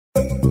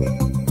Hello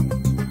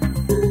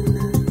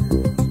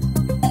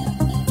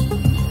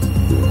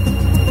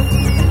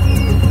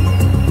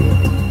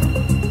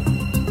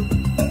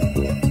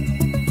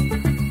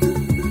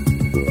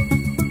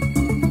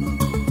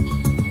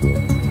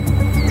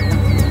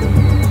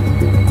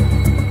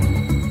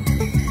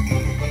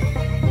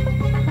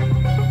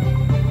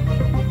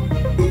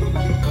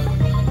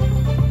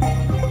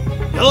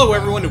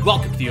everyone and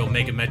welcome to the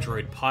Omega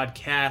Metroid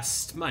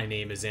Podcast. My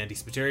name is Andy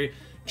Spiteri,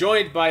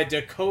 joined by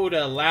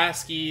Dakota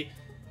Lasky.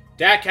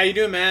 Dak, how you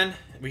doing, man?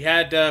 We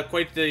had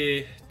quite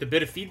the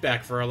bit of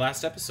feedback for our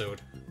last episode.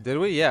 Did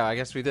we? Yeah, I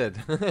guess we did.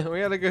 we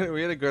had a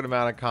good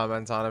amount of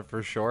comments on it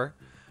for sure.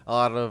 A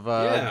lot of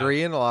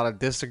agreeing, a lot of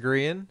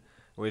disagreeing,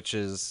 which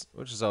is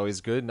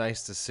always good,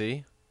 nice to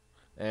see.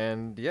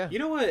 And yeah, you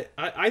know what?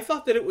 I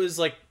thought that it was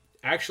like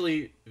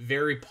actually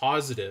very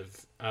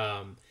positive.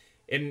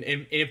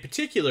 In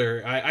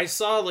particular, I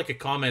saw like a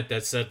comment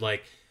that said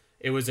like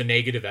it was a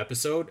negative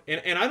episode,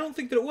 and I don't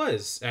think that it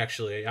was,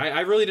 actually.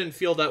 I really didn't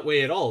feel that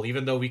way at all,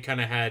 even though we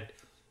kind of had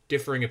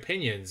differing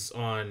opinions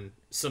on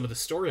some of the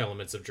story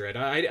elements of Dread.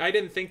 I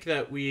didn't think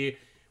that we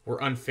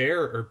were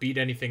unfair or beat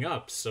anything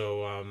up,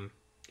 so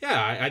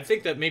yeah, I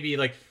think that maybe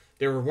like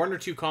there were one or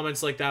two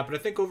comments like that, but I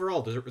think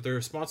overall the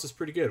response was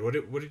pretty good. What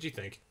did you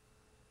think?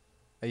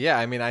 Yeah,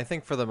 I mean, I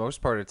think for the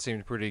most part it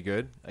seemed pretty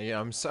good.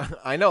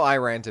 I know I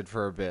ranted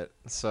for a bit,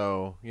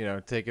 so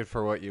take it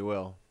for what you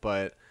will.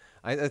 But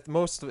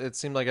it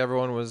seemed like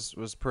everyone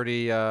was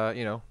pretty.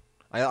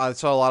 I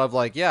saw a lot of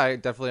like, yeah, I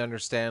definitely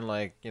understand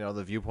like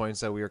the viewpoints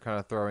that we were kind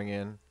of throwing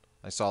in.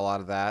 I saw a lot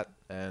of that,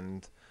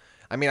 and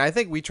I mean, I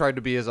think we tried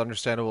to be as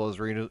understandable as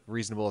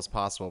reasonable as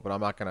possible. But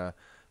I'm not gonna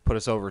put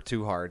us over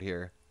too hard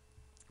here.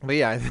 But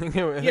yeah, I think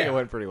it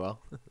went pretty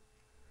well.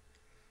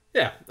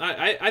 Yeah,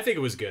 I think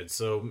it was good.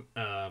 So,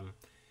 I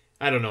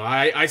don't know.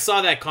 I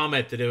saw that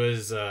comment that it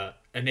was a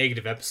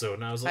negative episode,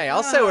 and I was like, hey,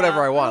 I'll say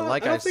whatever I want.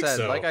 Like I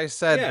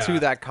said yeah. To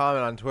that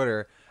comment on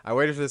Twitter, I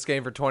waited for this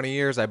game for 20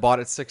 years. I bought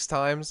it 6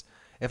 times.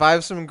 If I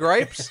have some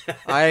gripes,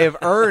 I have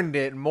earned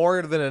it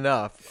more than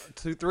enough,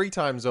 3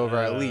 times over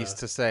at least,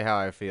 to say how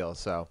I feel.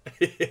 So,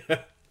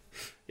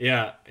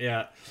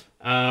 yeah.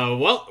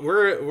 Well,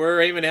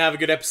 we're aiming to have a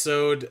good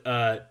episode.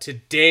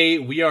 Today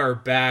we are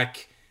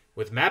back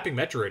with Mapping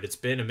Metroid. It's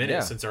been a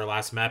minute since our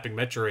last Mapping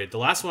Metroid. The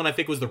last one I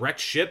think was the wrecked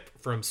ship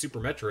from Super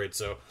Metroid.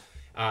 So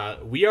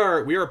we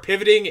are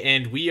pivoting,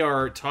 and we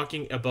are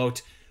talking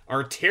about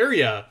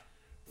Arteria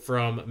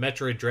from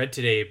Metroid Dread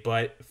today.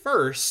 But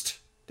first,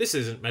 this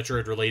isn't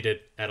Metroid related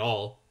at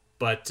all.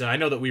 But I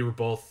know that we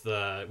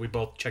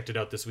both checked it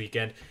out this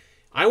weekend.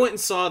 I went and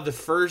saw the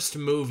first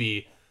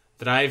movie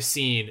that I've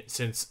seen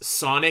since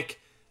Sonic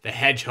the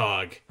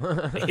Hedgehog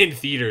in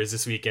theaters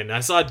this weekend. I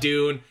saw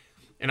Dune.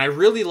 And I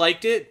really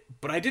liked it,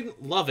 but I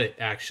didn't love it,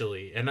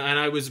 actually. And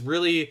I was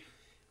really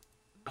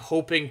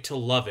hoping to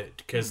love it,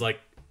 because like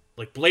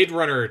Blade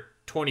Runner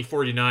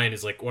 2049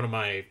 is like one of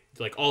my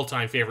like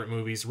all-time favorite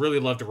movies. Really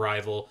loved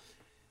Arrival.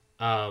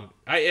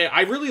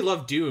 I really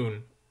love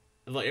Dune.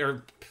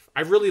 I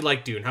really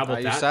like Dune. How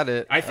about that? You said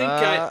it. I think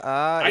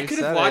I could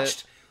have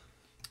watched.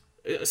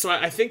 So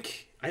I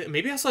think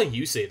maybe I saw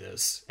you say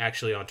this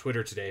actually on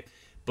Twitter today.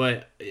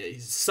 But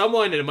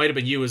someone, and it might have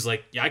been you, was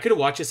like, yeah, I could have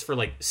watched this for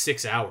like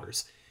 6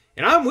 hours.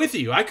 And I'm with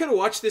you. I could have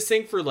watched this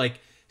thing for like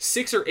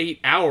 6 or 8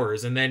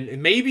 hours, and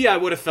then maybe I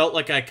would have felt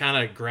like I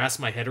kind of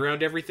grasped my head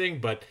around everything.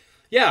 But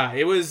yeah,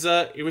 it was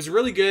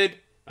really good.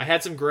 I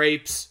had some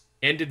gripes,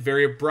 ended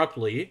very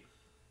abruptly,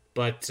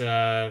 but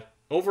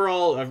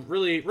overall, a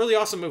really, really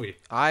awesome movie.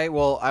 I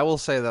will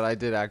say that I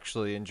did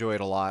actually enjoy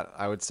it a lot.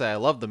 I would say I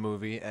loved the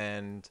movie,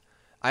 and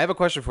I have a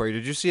question for you.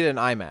 Did you see it in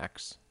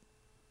IMAX?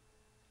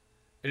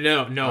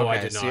 No, okay, I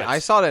did not. I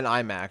saw it in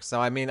IMAX.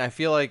 Now, I mean, I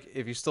feel like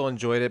if you still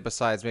enjoyed it,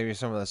 besides maybe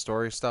some of the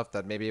story stuff,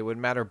 that maybe it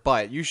wouldn't matter.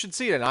 But you should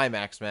see it in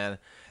IMAX, man.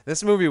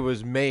 This movie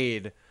was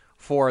made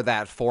for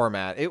that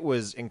format. It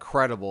was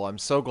incredible. I'm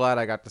so glad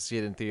I got to see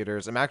it in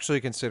theaters. I'm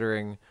actually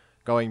considering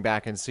going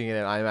back and seeing it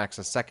in IMAX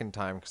a second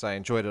time because I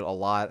enjoyed it a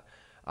lot.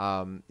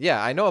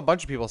 Yeah, I know a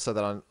bunch of people said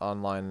that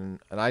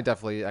online, and I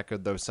definitely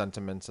echoed those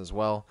sentiments as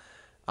well.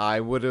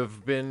 I would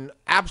have been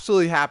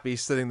absolutely happy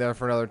sitting there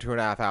for another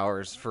 2.5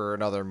 hours for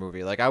another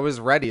movie. Like, I was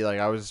ready. Like,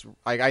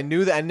 I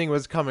knew the ending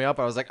was coming up.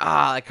 I was like,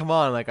 come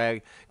on.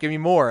 Like, give me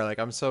more. Like,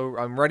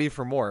 I'm ready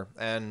for more.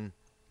 And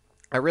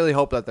I really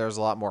hope that there's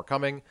a lot more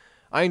coming.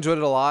 I enjoyed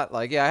it a lot.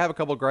 Like, yeah, I have a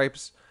couple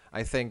gripes.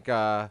 I think,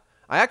 I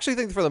actually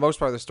think for the most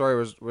part, the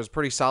story was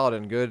pretty solid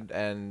and good.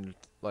 And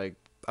like,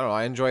 I don't know,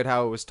 I enjoyed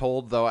how it was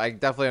told, though I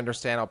definitely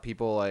understand how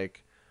people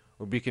like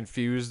would be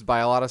confused by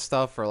a lot of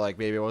stuff, or like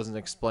maybe it wasn't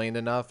explained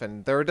enough,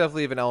 and there were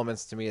definitely even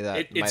elements to me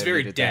that it's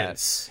very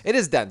dense. It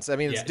is dense. I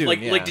mean, it's Dune,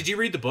 like did you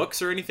read the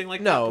books or anything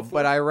like that? No,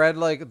 but I read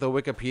like the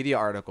Wikipedia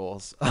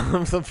articles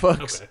of the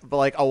books, but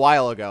like a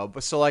while ago.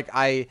 But so like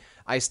I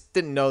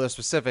didn't know the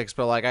specifics,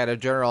 but like I had a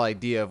general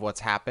idea of what's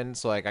happened,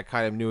 so like I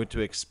kind of knew what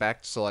to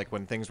expect. So like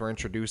when things were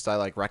introduced, I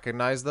like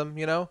recognized them,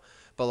 you know.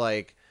 But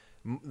like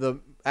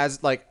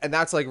and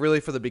that's like really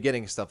for the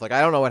beginning stuff. Like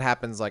I don't know what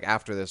happens like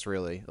after this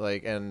really,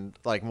 like, and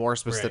like more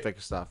specific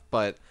stuff.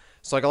 But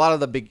So like a lot of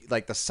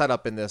the the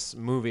setup in this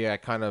movie I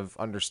kind of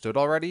understood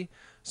already.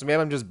 So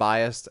maybe I'm just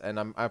biased,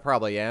 and I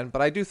probably am,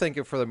 but I do think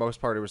it, for the most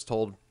part, it was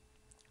told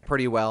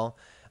pretty well.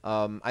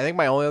 I think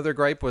my only other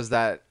gripe was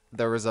that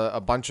there was a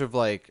bunch of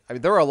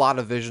there were a lot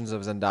of visions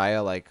of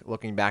Zendaya like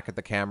looking back at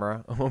the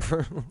camera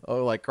over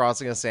like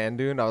crossing a sand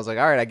dune. I was like,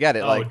 all right, I get it.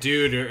 Oh, like,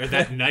 dude, or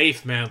that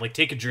knife, man! Like,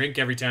 take a drink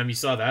every time you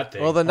saw that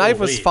thing. well, the knife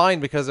was Holy. fine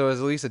because it was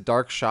at least a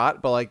dark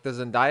shot, but like the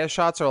Zendaya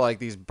shots are like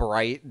these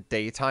bright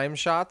daytime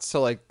shots.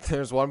 So like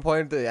there's one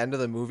point at the end of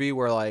the movie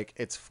where like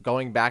it's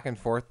going back and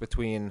forth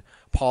between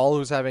Paul,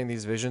 who's having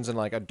these visions in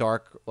like a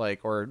dark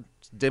or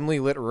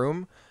dimly lit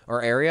room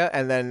or area,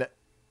 and then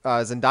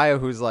Zendaya,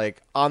 who's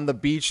like on the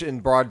beach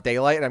in broad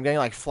daylight, and I'm getting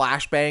like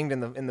flashbanged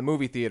in the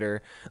movie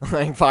theater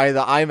like by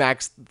the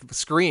IMAX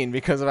screen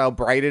because of how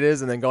bright it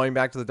is, and then going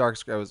back to the dark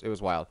screen. It was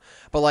wild.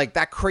 But like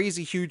that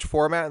crazy huge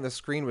format and the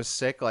screen was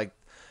sick. Like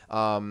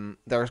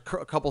there's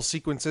a couple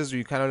sequences where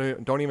you kind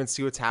of don't even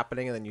see what's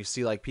happening, and then you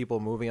see like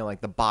people moving on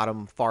like the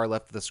bottom far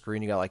left of the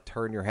screen. You gotta like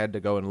turn your head to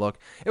go and look.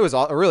 It was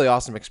a really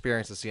awesome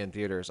experience to see in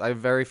theaters. I have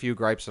very few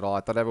gripes at all. I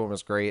thought everyone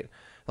was great.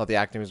 I thought the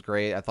acting was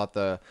great. I thought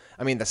the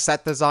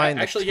set design,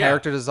 the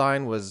character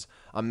design was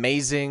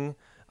amazing.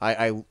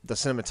 The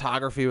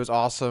cinematography was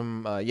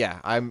awesome.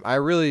 I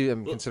really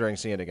am considering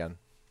seeing it again.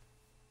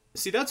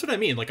 See, that's what I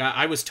mean. Like,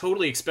 I was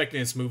totally expecting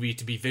this movie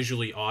to be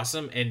visually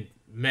awesome, and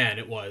man,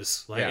 it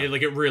was.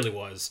 It really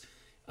was.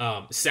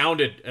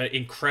 Sounded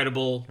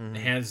incredible.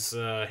 Hans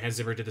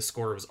Zimmer did the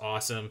score. It was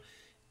awesome.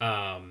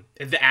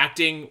 The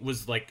acting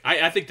was like,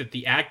 I think that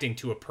the acting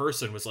to a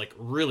person was like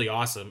really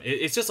awesome.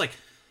 It's just like,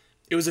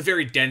 it was a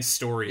very dense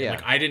story. Yeah.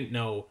 Like, I didn't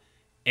know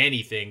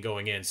anything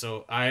going in.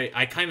 So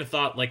I kind of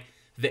thought like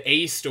the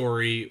A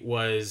story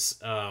was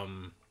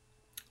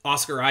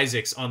Oscar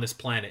Isaac's on this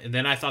planet. And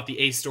then I thought the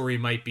A story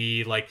might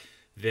be like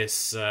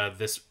this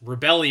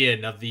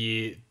rebellion of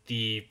the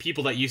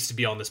people that used to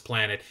be on this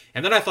planet.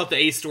 And then I thought the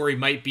A story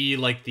might be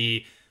like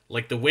the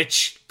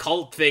witch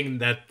cult thing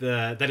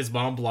that his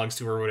mom belongs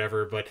to or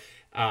whatever. But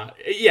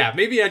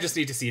maybe I just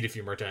need to see it a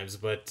few more times.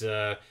 But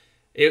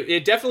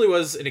it definitely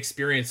was an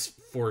experience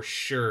for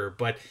sure.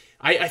 But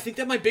I think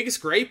that my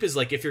biggest gripe is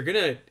like, if you're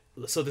gonna,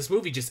 so this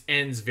movie just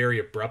ends very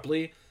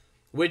abruptly,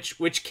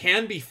 which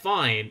can be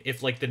fine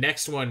if like the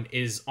next one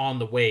is on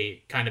the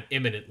way kind of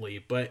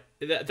imminently, but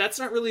that's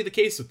not really the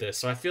case with this.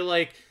 So I feel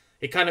like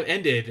it kind of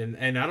ended,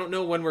 and I don't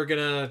know when we're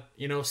gonna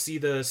see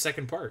the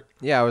second part.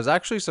 Yeah, I was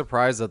actually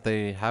surprised that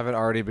they haven't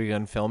already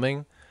begun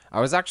filming. I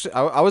was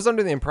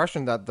under the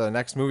impression that the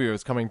next movie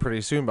was coming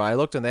pretty soon, but I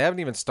looked and they haven't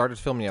even started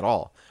filming at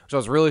all, which I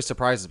was really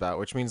surprised about,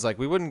 which means like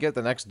we wouldn't get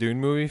the next Dune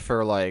movie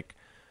for like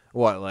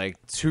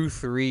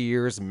 2-3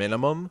 years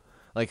minimum,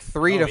 like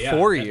 3 to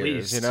 4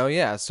 years,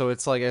 Yeah. So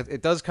it's like,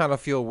 it does kind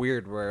of feel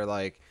weird where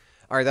like,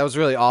 all right, that was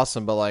really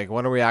awesome, but like,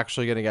 when are we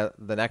actually going to get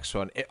the next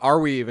one? Are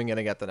we even going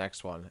to get the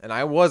next one? And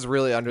I was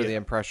really under the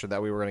impression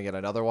that we were going to get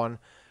another one,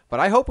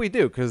 but I hope we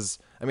do. 'Cause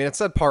I mean, it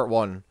said part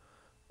 1.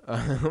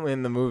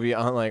 In the movie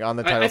on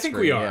the title I think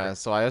screen. we are. Yeah,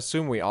 so I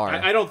assume we are.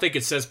 I don't think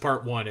it says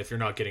part 1 if you're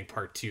not getting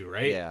part 2,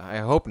 right? Yeah, I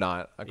hope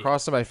not. I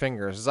crossed my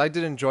fingers, because I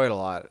did enjoy it a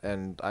lot,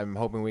 and I'm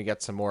hoping we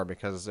get some more,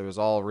 because it was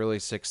all really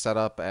sick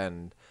setup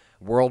and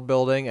world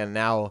building, and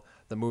now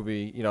the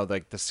movie,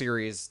 like the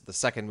series, the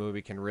second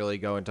movie can really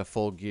go into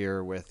full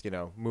gear with,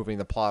 moving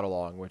the plot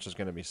along, which is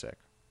going to be sick.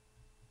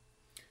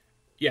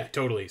 Yeah,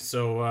 totally.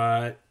 So,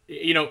 I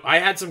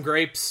had some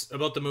gripes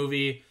about the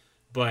movie,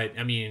 but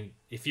I mean,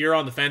 if you're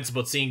on the fence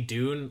about seeing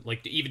Dune,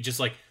 like even just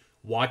like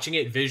watching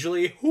it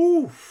visually,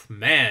 whew,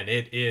 man,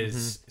 it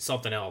is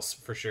something else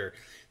for sure.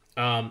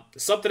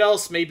 Something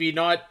else, maybe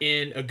not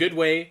in a good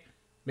way.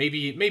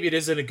 Maybe it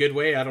is in a good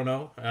way. I don't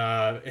know.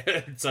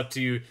 It's up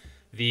to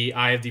the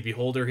eye of the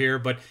beholder here.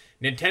 But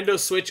Nintendo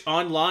Switch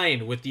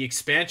Online with the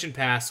expansion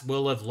pass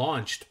will have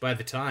launched by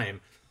the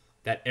time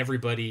that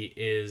everybody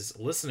is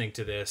listening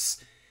to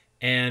this.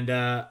 And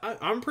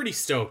I'm pretty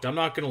stoked. I'm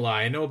not going to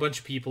lie. I know a bunch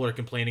of people are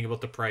complaining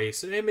about the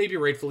price, and maybe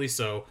rightfully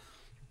so.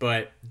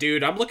 But,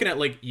 dude, I'm looking at,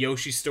 like,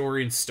 Yoshi's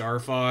Story and Star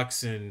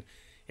Fox and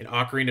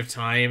Ocarina of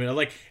Time. And,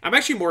 like, I'm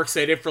actually more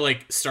excited for,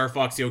 like, Star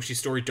Fox, Yoshi's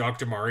Story,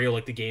 Dr. Mario,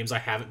 like, the games I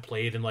haven't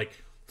played in,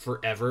 like,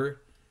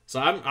 forever. So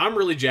I'm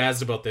really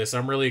jazzed about this.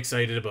 I'm really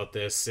excited about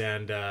this.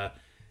 And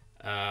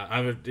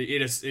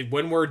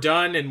when we're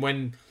done and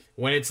when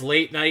it's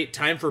late night,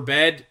 time for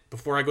bed,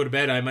 before I go to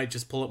bed, I might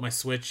just pull up my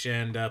Switch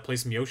and play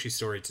some Yoshi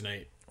Story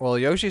tonight. Well,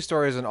 Yoshi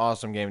Story is an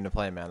awesome game to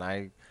play,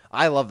 man.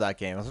 I love that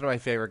game. It's one of my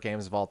favorite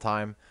games of all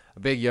time. A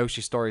big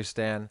Yoshi Story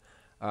stan.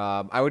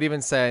 I would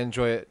even say I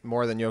enjoy it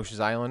more than Yoshi's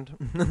Island.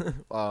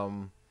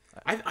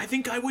 I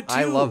think I would too.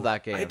 I love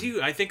that game. I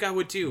do. I think I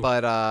would too.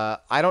 But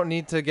I don't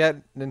need to get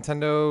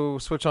Nintendo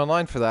Switch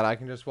Online for that. I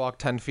can just walk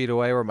 10 feet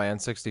away where my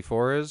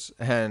N64 is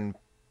and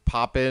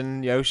pop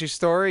in Yoshi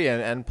Story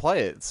and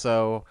play it.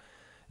 So,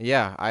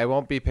 yeah, I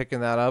won't be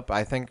picking that up.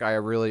 I think I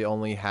really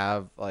only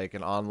have like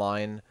an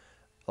online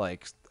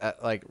like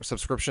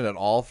subscription at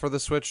all for the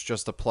Switch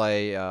just to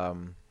play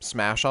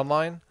Smash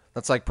Online.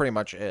 That's like pretty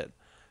much it.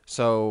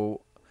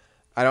 So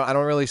I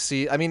don't really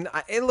see. I mean,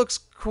 it looks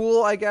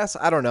cool, I guess.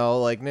 I don't know.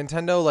 Like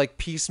Nintendo, like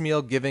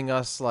piecemeal giving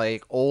us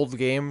like old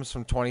games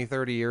from 20,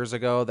 30 years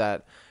ago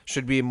that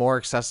should be more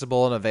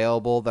accessible and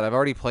available that I've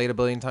already played a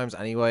billion times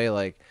anyway.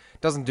 Like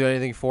doesn't do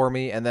anything for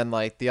me. And then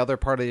like the other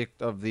part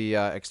of the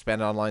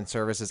expanded online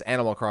service is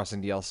Animal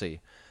Crossing DLC.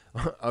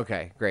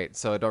 Okay, great.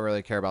 So I don't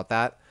really care about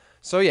that.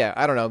 So yeah,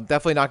 I don't know.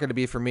 Definitely not going to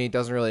be for me.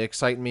 Doesn't really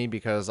excite me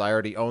because I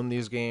already own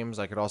these games.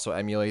 I could also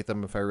emulate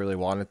them if I really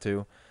wanted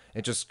to.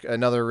 It's just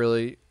another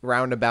really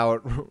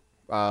roundabout,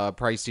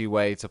 pricey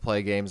way to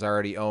play games I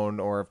already own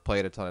or have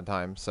played a ton of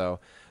times. So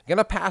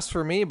gonna pass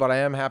for me, but I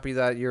am happy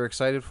that you're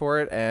excited for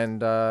it.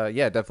 And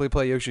yeah, definitely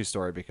play Yoshi's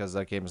Story because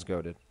that game is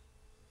goated.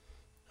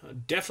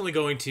 Definitely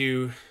going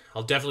to.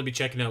 I'll definitely be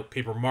checking out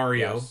Paper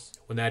Mario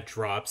when that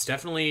drops.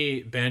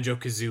 Definitely Banjo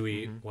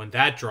Kazooie when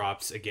that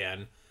drops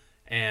again.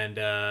 And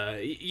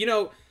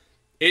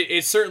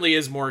it certainly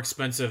is more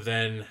expensive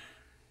than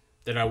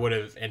I would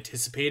have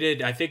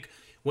anticipated. I think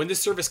when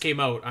this service came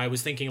out, I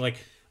was thinking like,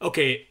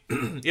 okay,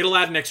 it'll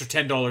add an extra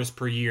 $10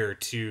 per year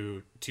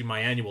to my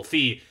annual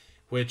fee,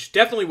 which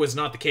definitely was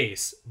not the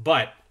case.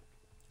 But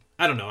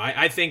I don't know.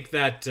 I think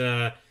that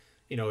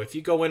if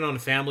you go in on a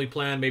family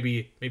plan,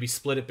 maybe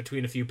split it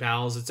between a few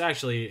pals,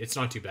 it's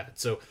not too bad.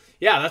 So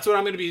yeah, that's what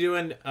I'm going to be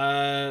doing.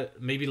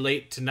 Maybe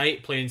late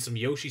tonight, playing some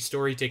Yoshi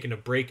Story, taking a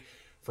break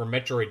from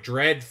Metroid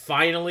Dread.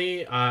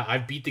 Finally,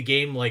 I've beat the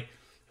game like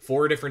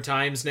 4 different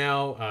times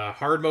now.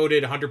 Hard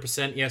moded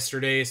 100%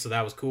 yesterday, so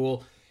that was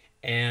cool.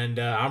 And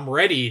I'm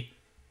ready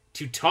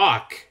to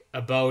talk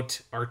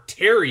about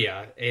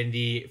Arteria in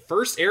the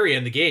first area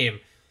in the game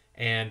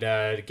and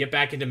get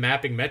back into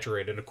mapping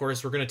Metroid. And of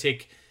course, we're going to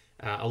take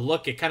a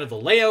look at kind of the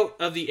layout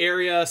of the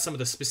area, some of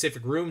the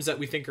specific rooms that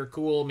we think are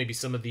cool, maybe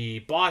some of the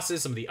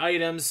bosses, some of the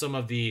items, some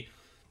of the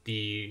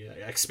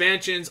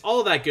expansions,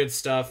 all of that good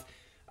stuff.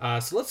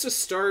 So let's just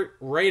start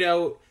right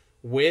out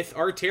with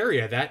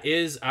Arteria. That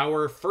is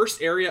our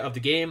first area of the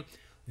game.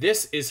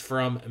 This is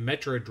from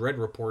Metroid Dread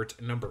Report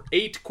number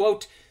 8.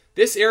 Quote,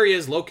 "This area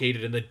is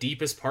located in the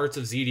deepest parts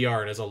of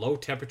ZDR and is a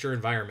low-temperature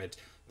environment.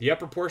 The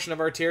upper portion of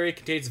Arteria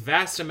contains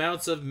vast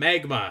amounts of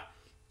magma,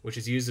 which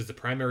is used as the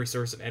primary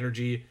source of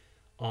energy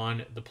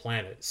on the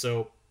planet."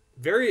 So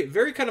very,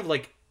 very kind of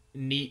like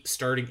neat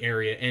starting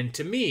area. And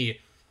to me,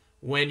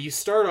 when you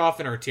start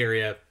off in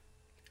Arteria,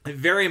 it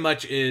very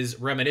much is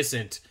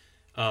reminiscent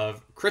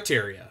of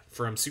Crateria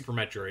from Super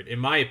Metroid, in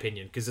my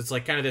opinion, because it's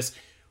like kind of this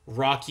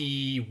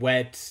rocky,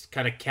 wet,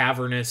 kind of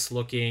cavernous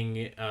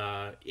looking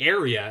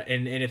area,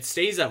 and it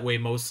stays that way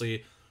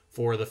mostly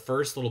for the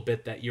first little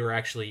bit that you're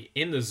actually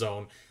in the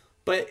zone.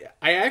 But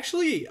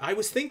I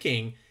was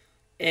thinking,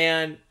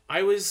 and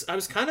I was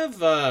kind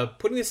of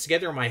putting this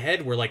together in my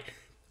head where like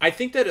I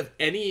think that of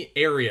any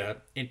area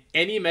in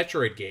any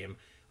Metroid game,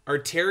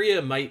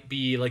 Arteria might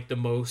be like the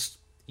most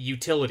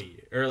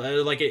utility, or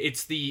like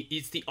it's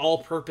the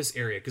all-purpose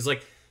area, because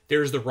like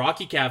there's the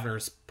rocky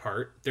cavernous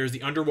part, there's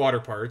the underwater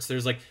parts,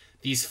 there's like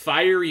these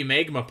fiery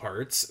magma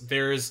parts,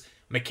 there's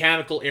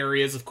mechanical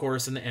areas of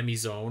course in the Emmy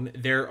zone,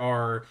 there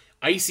are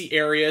icy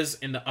areas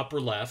in the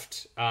upper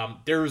left.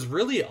 There's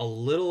really a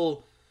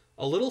little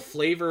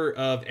flavor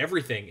of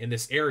everything in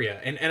this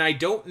area, and I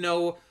don't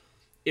know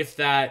if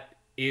that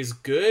is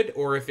good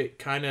or if it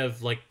kind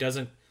of like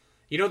doesn't.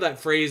 You know that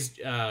phrase,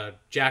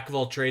 jack of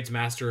all trades,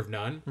 master of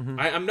none? Mm-hmm.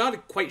 I'm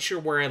not quite sure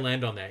where I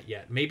land on that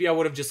yet. Maybe I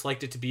would have just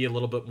liked it to be a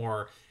little bit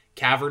more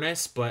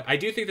cavernous, but I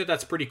do think that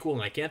that's pretty cool,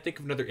 and I can't think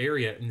of another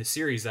area in the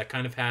series that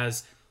kind of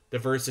has the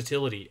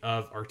versatility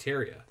of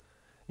Arteria.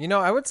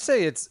 I would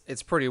say it's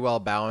pretty well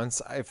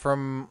balanced.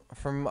 From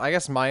I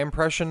guess my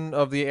impression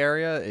of the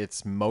area,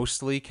 it's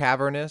mostly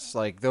cavernous.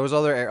 Like those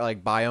other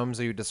like biomes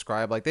that you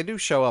describe, like they do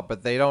show up,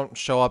 but they don't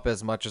show up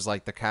as much as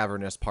like the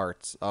cavernous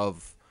parts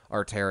of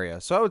Arteria.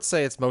 So I would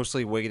say it's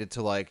mostly weighted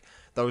to like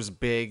those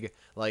big,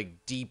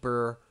 like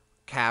deeper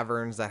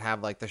caverns that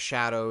have like the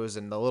shadows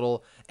and the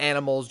little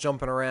animals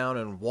jumping around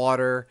and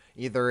water,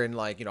 either in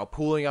like,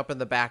 pooling up in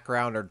the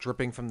background or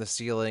dripping from the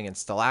ceiling, and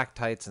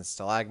stalactites and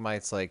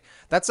stalagmites. Like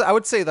I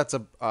would say that's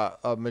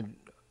a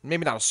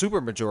maybe not a super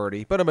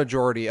majority, but a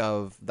majority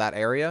of that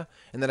area.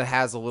 And then it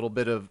has a little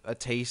bit of a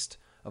taste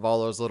of all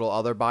those little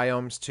other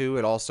biomes too.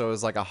 It also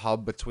is like a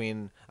hub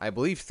between, I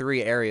believe,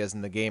 3 areas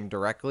in the game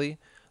directly.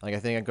 Like I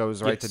think it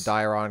goes right to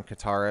Dairon,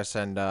 Kataris,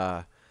 and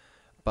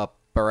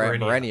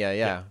Barenia.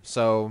 Yeah.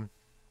 So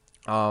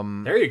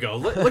there you go.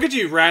 Look at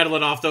you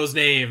rattling off those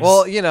names.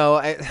 Well,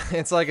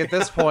 it's like at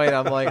this point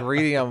I'm like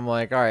reading. I'm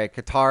like, all right,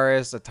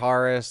 Kataris,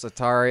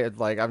 Atari.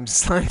 Like I'm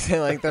just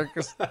like they're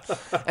just...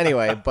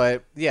 Anyway.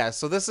 But yeah.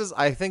 So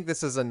I think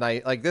this is a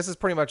night. Like this is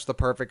pretty much the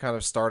perfect kind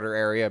of starter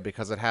area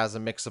because it has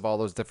a mix of all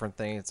those different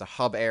things. It's a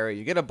hub area.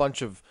 You get a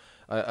bunch of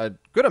a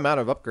good amount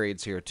of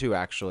upgrades here too,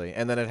 actually,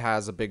 and then it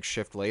has a big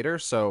shift later.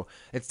 So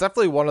it's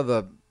definitely one of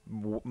the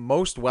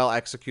most well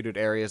executed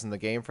areas in the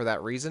game for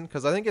that reason,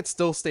 because I think it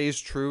still stays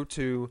true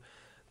to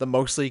the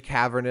mostly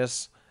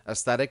cavernous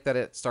aesthetic that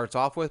it starts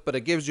off with, but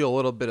it gives you a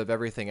little bit of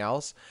everything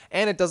else.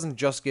 And it doesn't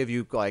just give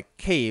you like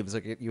caves.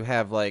 Like you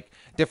have like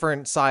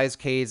different size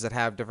caves that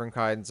have different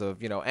kinds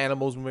of,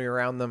 animals moving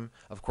around them.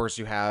 Of course,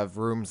 you have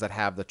rooms that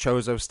have the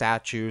Chozo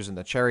statues and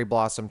the cherry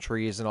blossom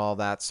trees and all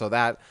that. So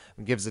that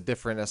gives a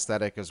different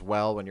aesthetic as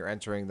well when you're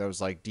entering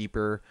those like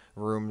deeper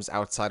rooms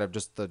outside of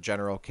just the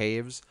general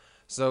caves.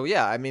 So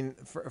yeah, I mean,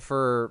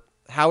 for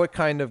how it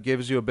kind of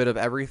gives you a bit of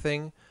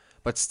everything,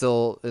 but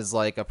still is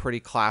like a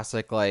pretty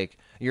classic, like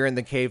you're in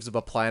the caves of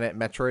a planet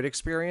Metroid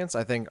experience.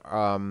 I think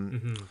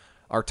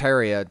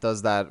Arteria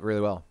does that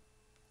really well.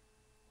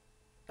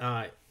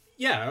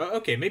 Yeah,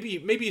 okay, maybe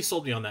you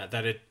sold me on that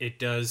it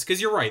does,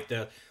 because you're right,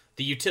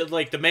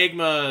 like the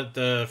magma,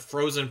 the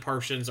frozen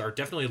portions are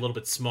definitely a little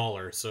bit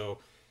smaller. So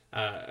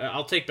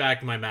I'll take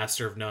back my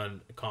Master of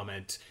None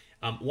comment.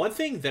 One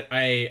thing that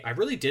I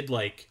really did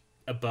like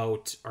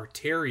about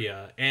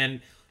Arteria,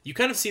 and you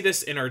kind of see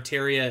this in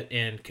Arteria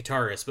and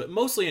Kataris, but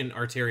mostly in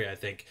Arteria, I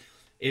think,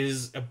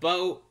 is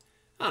about,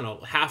 I don't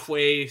know,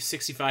 halfway,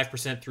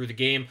 65% through the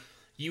game,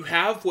 you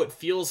have what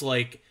feels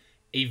like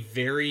a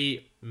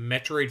very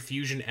Metroid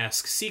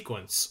Fusion-esque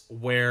sequence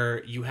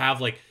where you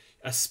have like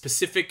a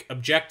specific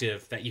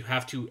objective that you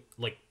have to,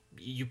 like,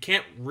 you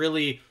can't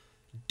really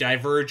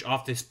diverge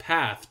off this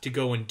path to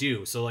go and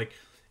do. So like,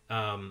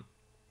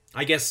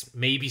 I guess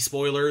maybe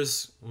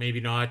spoilers,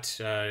 maybe not.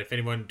 If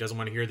anyone doesn't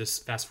want to hear this,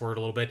 fast forward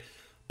a little bit.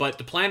 But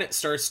the planet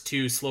starts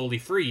to slowly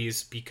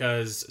freeze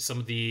because some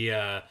of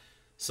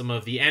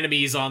the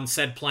enemies on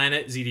said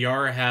planet,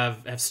 ZDR,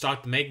 have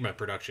stopped magma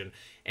production.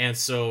 And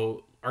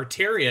so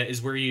Arteria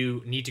is where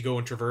you need to go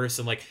and traverse,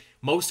 and like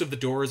most of the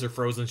doors are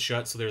frozen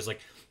shut, so there's like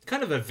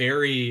kind of a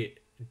very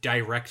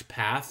direct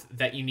path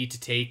that you need to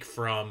take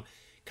from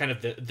kind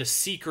of the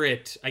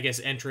secret, I guess,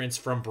 entrance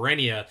from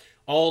Berenia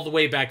all the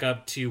way back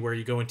up to where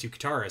you go into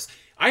Kataris.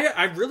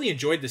 I really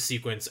enjoyed this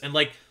sequence, and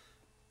like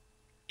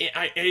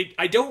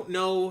I don't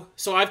know.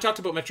 So I've talked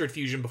about Metroid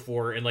Fusion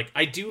before, and like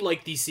I do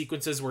like these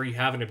sequences where you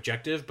have an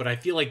objective, but I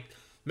feel like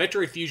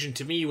Metroid Fusion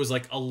to me was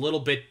like a little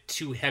bit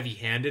too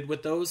heavy-handed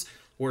with those.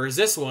 Whereas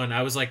this one,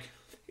 I was like,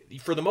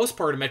 for the most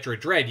part of Metroid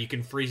Dread, you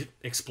can free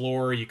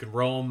explore, you can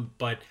roam,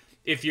 but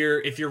if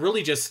you're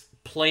really just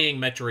playing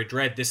Metroid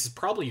Dread, this is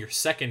probably your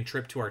second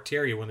trip to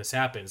Arteria when this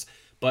happens.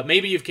 But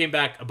maybe you've came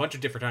back a bunch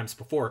of different times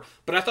before.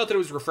 But I thought that it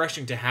was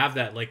refreshing to have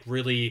that like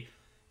really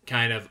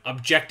kind of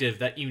objective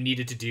that you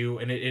needed to do,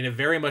 and it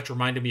very much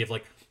reminded me of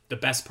like the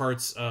best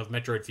parts of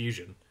Metroid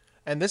Fusion.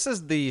 And this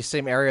is the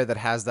same area that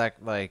has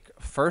that like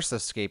first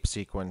escape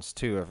sequence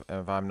too,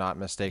 if I'm not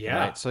mistaken, Yeah.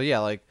 right? So yeah,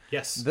 like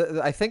Yes.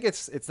 I think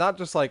it's not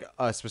just like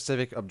a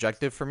specific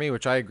objective for me,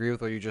 which I agree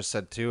with what you just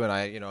said too, and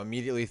I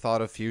immediately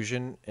thought of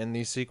Fusion in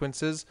these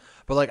sequences,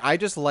 but like I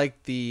just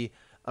like the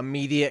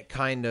immediate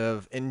kind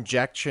of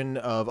injection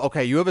of,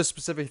 okay, you have a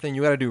specific thing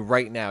you got to do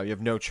right now, you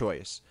have no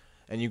choice,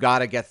 and you got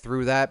to get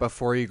through that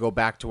before you go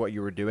back to what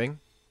you were doing.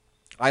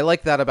 I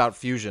like that about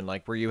Fusion,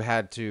 like where you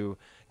had to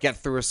get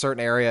through a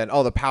certain area and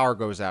the power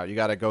goes out. You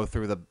got to go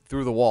through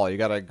the wall. You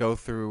got to go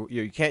through.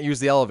 You can't use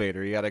the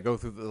elevator. You got to go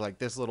through like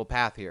this little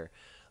path here.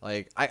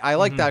 Like I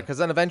like that because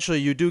then eventually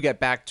you do get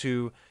back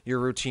to your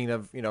routine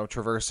of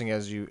traversing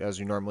as you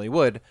normally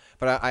would.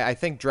 But I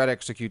think Dread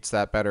executes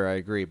that better. I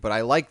agree. But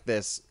I like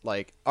this.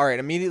 Like, all right,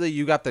 immediately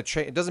you got the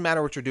it doesn't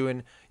matter what you're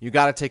doing. You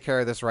got to take care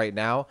of this right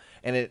now,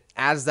 and it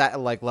adds that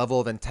like level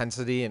of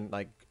intensity and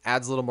like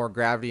adds a little more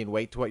gravity and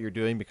weight to what you're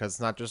doing, because it's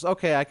not just,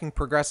 okay, I can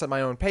progress at my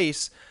own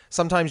pace.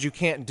 Sometimes you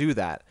can't do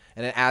that.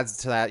 And it adds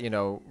to that,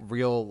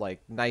 real, like,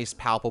 nice,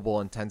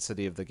 palpable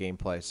intensity of the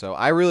gameplay. So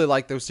I really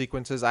like those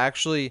sequences. I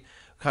actually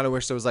kind of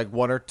wish there was, like,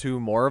 one or two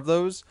more of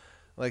those,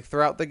 like,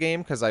 throughout the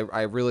game, because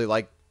I really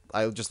like,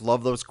 I just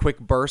love those quick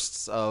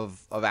bursts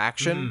of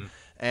action.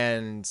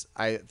 And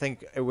I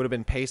think it would have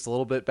been paced a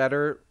little bit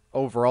better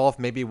overall if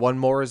maybe one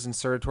more is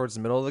inserted towards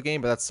the middle of the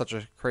game, but that's such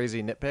a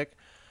crazy nitpick.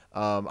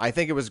 I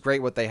think it was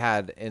great what they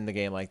had in the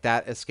game, like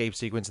that escape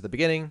sequence at the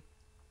beginning.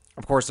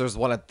 Of course, there's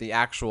one at the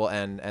actual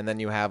end, and then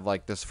you have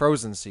like this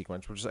frozen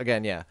sequence, which is,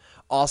 again, yeah,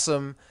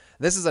 awesome.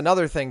 This is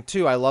another thing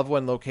too. I love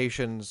when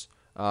locations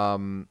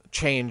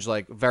change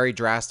like very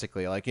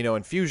drastically. Like,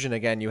 in Fusion,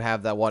 again, you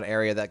have that one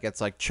area that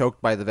gets like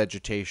choked by the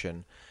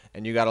vegetation,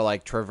 and you got to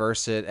like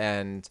traverse it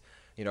and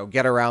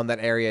get around that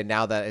area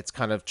now that it's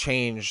kind of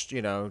changed,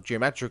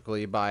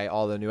 geometrically by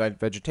all the new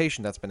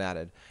vegetation that's been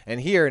added.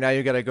 And here, now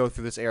you got to go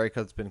through this area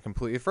because it's been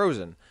completely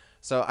frozen.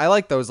 So I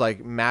like those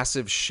like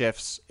massive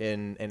shifts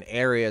in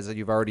areas that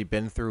you've already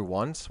been through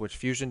once, which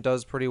Fusion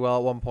does pretty well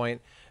at one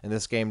point, and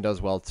this game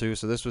does well too.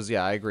 So this was,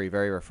 yeah, I agree,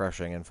 very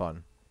refreshing and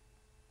fun.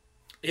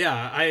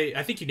 Yeah,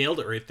 I think you nailed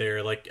it right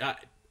there.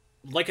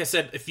 Like I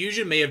said,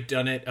 Fusion may have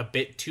done it a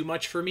bit too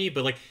much for me,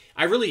 but like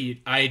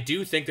I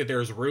do think that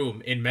there's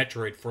room in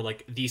Metroid for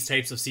like these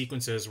types of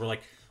sequences where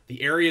like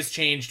the area's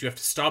changed, you have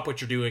to stop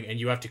what you're doing, and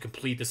you have to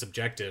complete this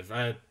objective.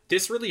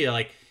 This really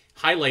like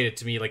highlighted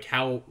to me like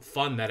how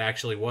fun that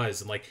actually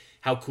was, and like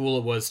how cool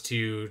it was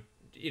to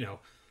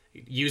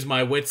use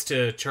my wits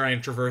to try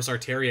and traverse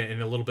Arteria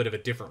in a little bit of a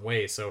different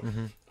way. So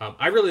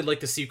I really like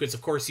the sequence.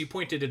 Of course, you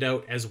pointed it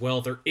out as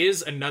well. There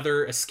is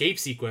another escape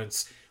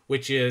sequence,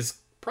 which is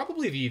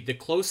probably the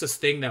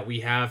closest thing that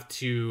we have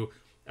to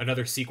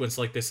another sequence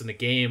like this in the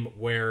game,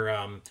 where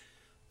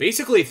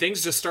basically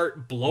things just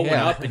start blowing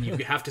up and you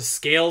have to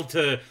scale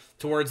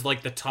towards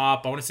like the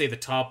top, I want to say the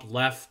top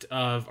left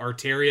of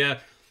Arteria,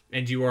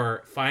 and you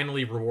are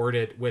finally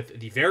rewarded with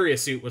the Varia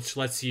suit, which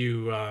lets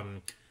you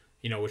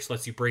which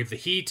lets you brave the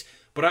heat.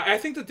 But I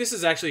think that this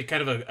is actually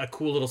kind of a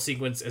cool little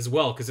sequence as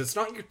well, because it's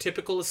not your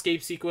typical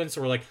escape sequence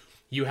where like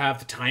you have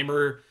the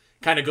timer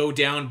kind of go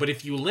down, but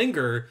if you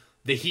linger,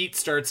 the heat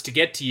starts to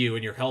get to you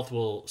and your health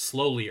will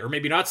slowly, or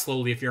maybe not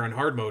slowly if you're on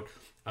hard mode,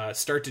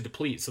 start to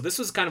deplete. So this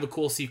was kind of a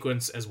cool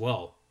sequence as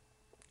well.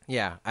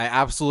 Yeah, I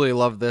absolutely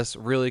love this.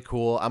 Really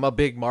cool. I'm a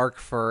big mark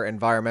for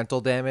environmental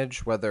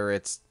damage, whether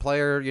it's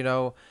player,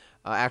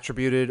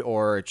 attributed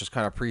or it's just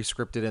kind of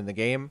pre-scripted in the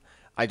game.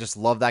 I just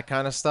love that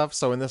kind of stuff.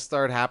 So when this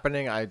started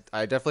happening, I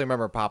definitely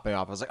remember popping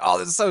off. I was like, "Oh,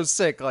 this is so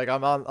sick! Like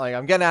I'm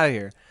getting out of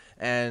here."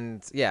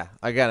 And yeah,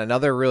 again,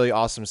 another really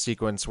awesome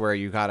sequence where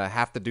you gotta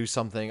have to do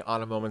something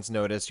on a moment's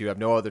notice. You have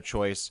no other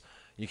choice.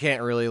 You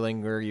can't really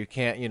linger. You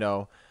can't,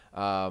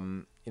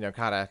 kind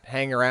of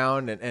hang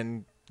around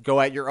and go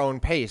at your own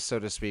pace, so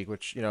to speak,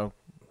 which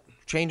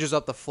changes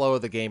up the flow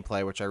of the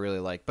gameplay, which I really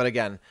like. But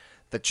again,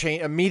 the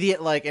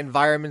immediate like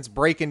environments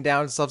breaking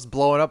down, stuff's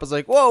blowing up. It's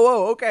like,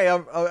 whoa, okay,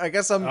 I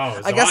guess I'm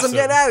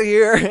getting out of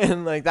here,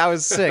 and like that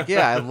was sick.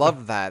 Yeah, I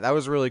loved that. That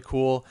was really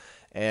cool,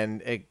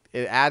 and it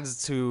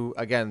adds to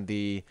again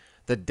the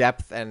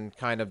depth and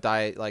kind of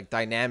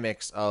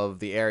dynamics of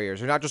the areas.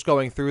 You're not just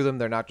going through them.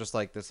 They're not just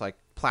like this like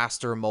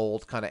plaster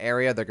mold kind of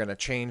area. They're gonna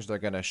change. They're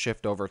gonna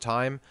shift over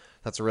time.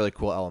 That's a really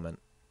cool element.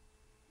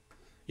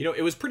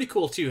 It was pretty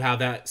cool too how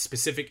that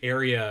specific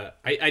area.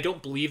 I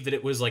don't believe that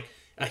it was like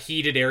a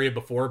heated area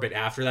before, but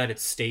after that it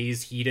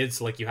stays heated,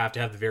 so like you have to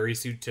have the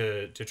Varia-suit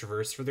to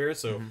traverse for there.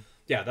 So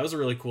yeah, that was a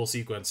really cool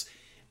sequence.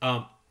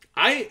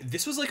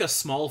 This was like a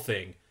small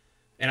thing,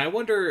 and I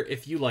wonder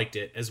if you liked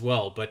it as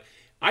well, but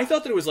I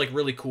thought that it was like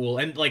really cool.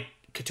 And like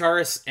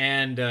Cataris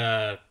and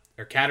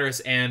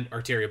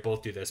Arteria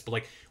both do this, but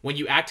like when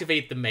you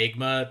activate the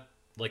magma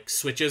like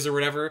switches or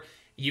whatever,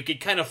 you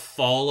could kind of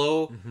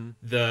follow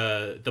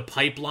the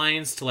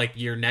pipelines to like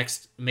your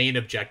next main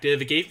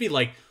objective. It gave me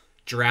like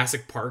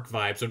Jurassic Park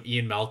vibes when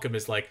Ian Malcolm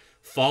is like,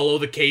 follow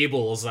the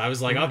cables. I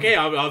was like, okay,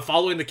 I'm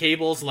following the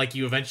cables, and like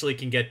you eventually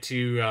can get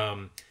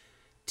to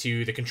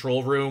the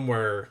control room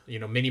where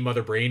Mini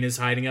Mother Brain is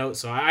hiding out.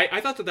 So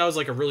I thought that was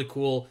like a really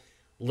cool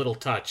little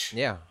touch.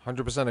 Yeah,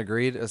 100%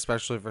 agreed,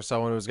 especially for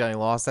someone who was getting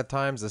lost at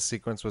times. This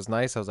sequence was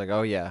nice. I was like,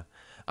 oh yeah,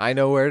 I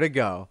know where to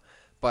go.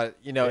 But,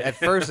 at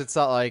first it's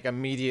not like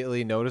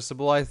immediately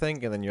noticeable, I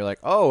think. And then you're like,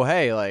 oh,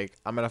 hey, like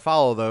I'm going to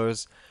follow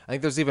those. I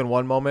think there's even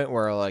one moment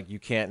where like you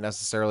can't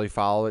necessarily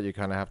follow it. You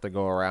kind of have to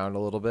go around a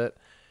little bit.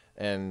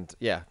 And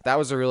yeah, that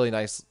was a really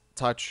nice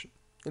touch.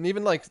 And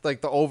even like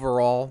the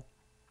overall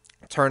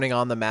turning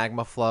on the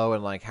magma flow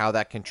and like how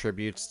that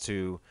contributes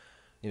to,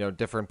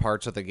 different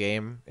parts of the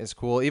game is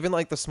cool. Even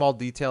like the small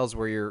details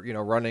where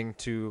you're, running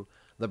to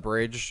the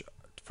bridge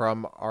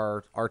from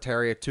our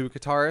Arteria to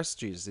Cataris.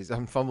 Jeez,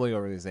 I'm fumbling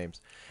over these names.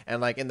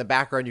 And like in the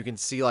background, you can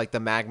see like the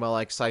magma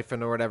like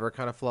siphon or whatever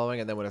kind of flowing.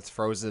 And then when it's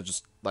frozen, it's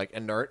just like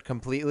inert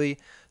completely.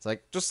 It's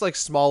like just like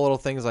small little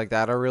things like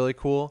that are really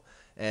cool.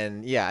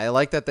 And yeah, I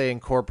like that they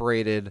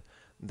incorporated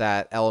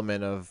that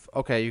element of,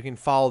 okay, you can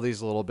follow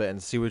these a little bit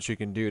and see what you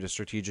can do to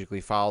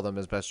strategically follow them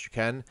as best you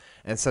can,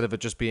 instead of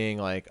it just being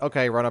like,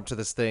 okay, run up to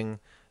this thing,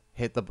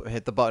 hit the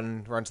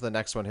button, run to the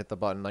next one, hit the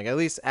button. Like at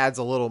least adds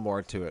a little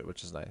more to it,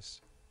 which is nice.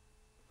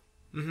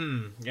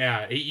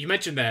 Yeah, you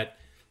mentioned that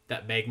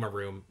magma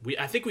room.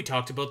 I think we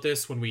talked about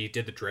this when we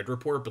did the Dread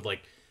report, but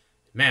like,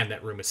 man,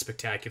 that room is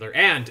spectacular.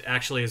 And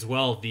actually as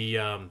well,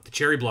 the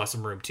Cherry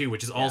Blossom room too,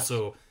 which is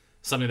also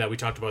something that we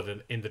talked about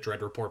in the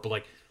Dread report. But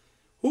like,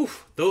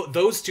 oof,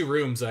 those two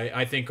rooms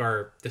I think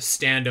are the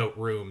standout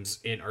rooms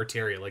in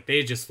Arteria. Like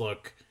they just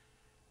look,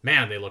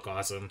 man, they look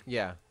awesome.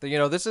 Yeah,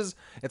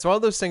 it's one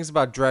of those things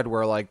about Dread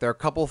where like there are a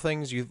couple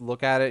things you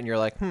look at it and you're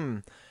like,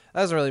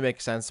 that doesn't really make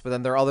sense. But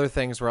then there are other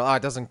things where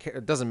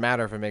it doesn't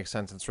matter if it makes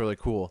sense. It's really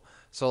cool.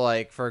 So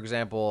like for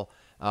example,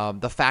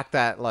 the fact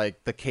that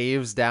like the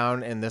caves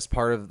down in this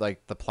part of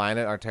like the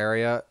planet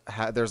Arteria,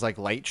 there's like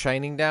light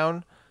shining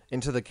down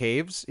into the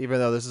caves, even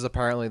though this is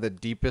apparently the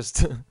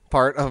deepest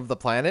part of the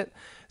planet.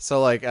 So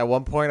like at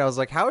one point I was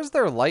like, how is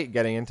there light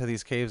getting into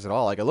these caves at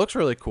all? Like it looks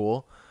really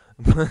cool.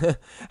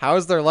 How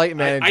is there light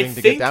managing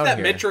to get down here? I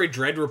think that Metroid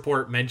Dread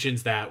report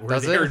mentions that, where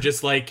they're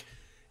just like,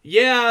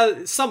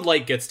 yeah, some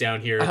light gets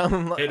down here.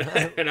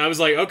 And I was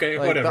like, okay,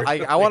 like whatever.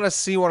 I want to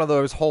see one of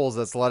those holes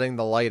that's letting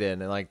the light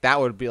in. And like, that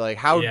would be like,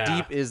 how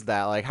deep is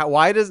that? Like,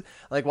 why doesn't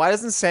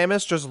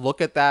Samus just look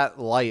at that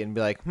light and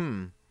be like,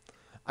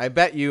 I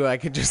bet you I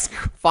could just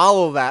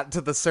follow that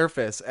to the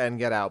surface and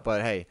get out.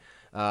 But hey,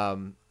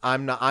 I'm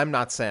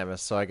not Samus,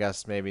 so I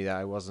guess maybe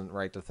I wasn't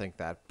right to think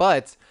that.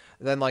 But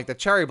then like the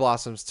Cherry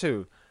Blossoms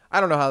too. I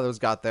don't know how those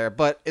got there,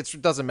 but it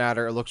doesn't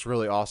matter. It looks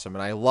really awesome,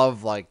 and I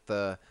love like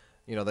the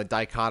the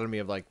dichotomy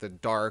of like the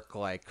dark,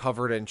 like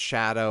covered in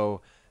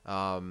shadow,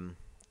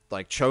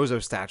 like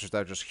Chozo statues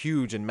that are just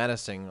huge and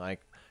menacing,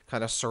 like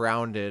kind of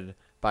surrounded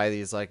by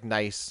these like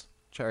nice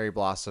cherry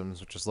blossoms,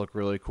 which just look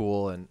really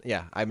cool. And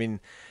yeah, I mean,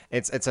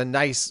 it's a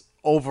nice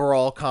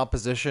overall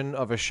composition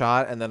of a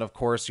shot. And then of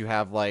course you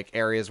have like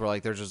areas where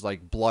like there's just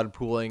like blood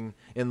pooling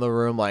in the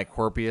room, like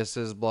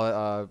Corpius's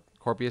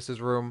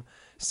room.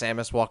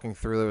 Samus walking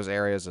through those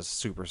areas is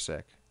super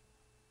sick.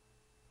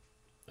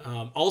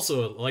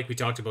 Also, like we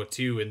talked about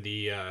too in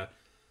the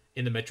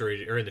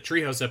Metroid or in the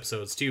Treehouse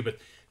episodes too, but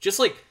just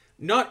like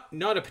not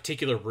a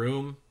particular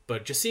room,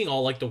 but just seeing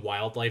all like the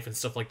wildlife and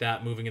stuff like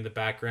that moving in the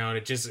background,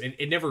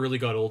 it never really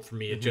got old for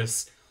me. It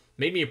just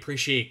made me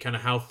appreciate kind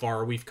of how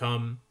far we've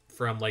come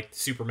from like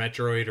Super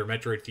Metroid or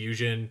Metroid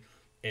Fusion.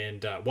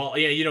 And well,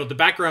 yeah, the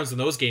backgrounds in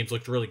those games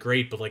looked really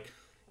great, but like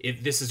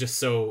this is just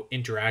so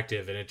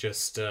interactive, and it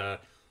just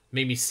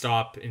made me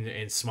stop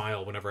and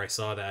smile whenever I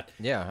saw that.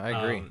 Yeah,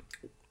 I agree.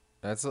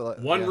 That's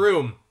one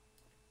room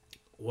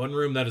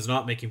that is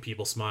not making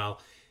people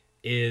smile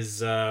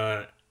is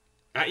what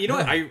I'm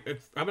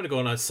gonna go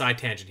on a side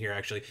tangent here.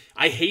 Actually,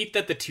 I hate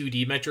that the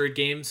 2D Metroid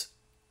games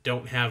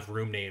don't have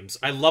room names.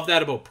 I love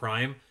that about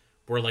Prime,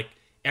 where like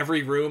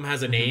every room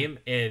has a name,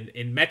 and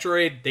in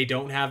Metroid they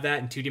don't have that.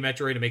 In 2D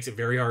Metroid, it makes it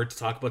very hard to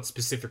talk about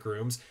specific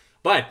rooms.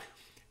 But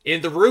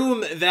in the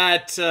room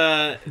that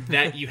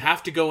that you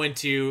have to go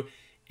into,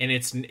 and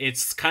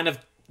it's kind of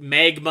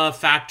magma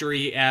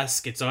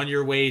factory-esque. It's on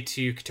your way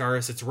to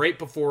Kataris. It's right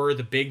before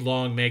the big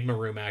long magma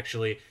room,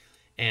 actually.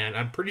 And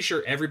I'm pretty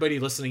sure everybody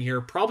listening here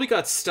probably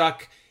got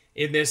stuck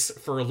in this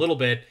for a little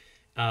bit,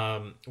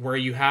 where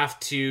you have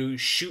to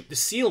shoot the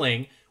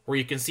ceiling where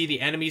you can see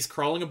the enemies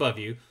crawling above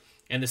you,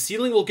 and the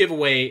ceiling will give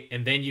away,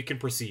 and then you can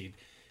proceed.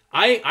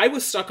 I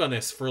was stuck on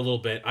this for a little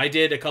bit. I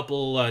did a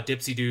couple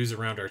dipsy-doos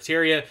around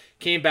Arteria,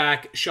 came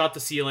back, shot the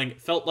ceiling,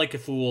 felt like a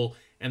fool,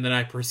 and then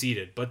I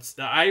proceeded. But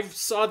I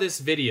saw this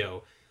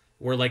video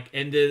where like,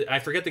 and I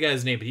forget the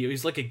guy's name, but he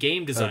was like a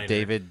game designer.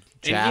 David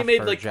Jaff, and he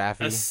made like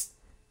Jaffe.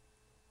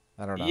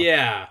 I don't know.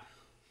 Yeah,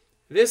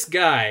 this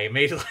guy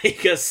made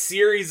like a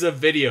series of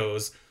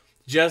videos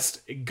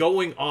just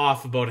going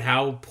off about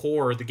how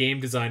poor the game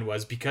design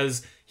was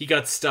because he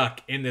got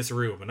stuck in this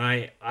room, and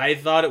I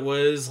thought it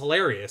was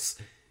hilarious.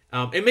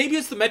 And maybe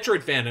it's the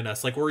Metroid fan in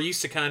us, like we're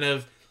used to kind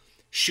of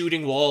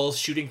shooting walls,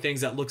 shooting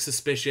things that look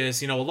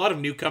suspicious. A lot of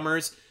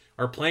newcomers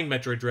are playing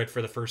Metroid Dread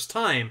for the first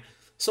time.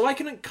 So I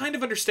can kind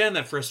of understand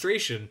that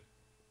frustration,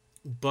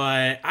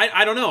 but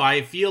I don't know.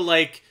 I feel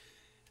like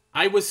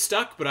I was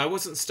stuck, but I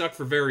wasn't stuck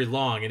for very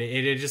long, and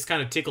it just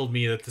kind of tickled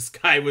me that this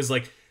guy was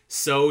like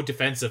so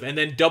defensive, and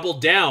then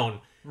doubled down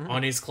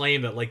on his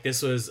claim that like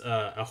this was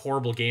a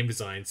horrible game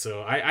design.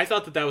 So I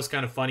thought that was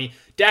kind of funny.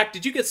 Dak,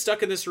 did you get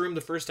stuck in this room the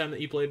first time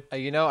that you played?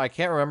 I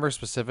can't remember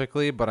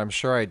specifically, but I'm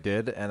sure I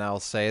did, and I'll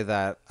say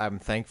that I'm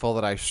thankful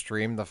that I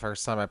streamed the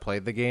first time I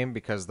played the game,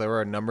 because there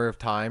were a number of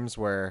times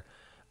where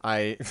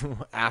I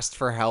asked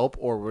for help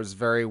or was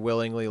very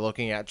willingly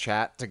looking at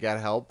chat to get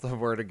help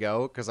where to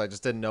go, because I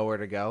just didn't know where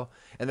to go.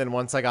 And then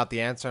once I got the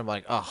answer, I'm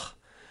like, oh,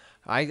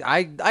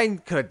 I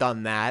could have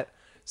done that.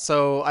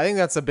 So I think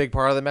that's a big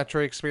part of the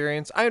Metroid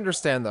experience. I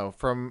understand though,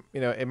 from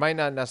it might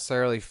not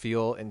necessarily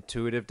feel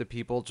intuitive to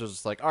people,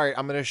 just like, all right,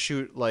 I'm gonna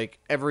shoot like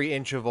every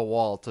inch of a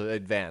wall to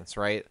advance,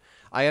 right?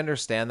 I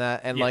understand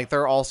that, and like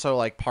there are also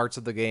like parts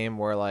of the game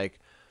where like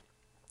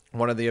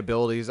one of the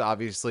abilities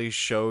obviously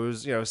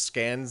shows,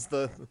 scans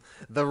the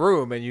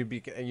room, and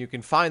you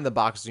can find the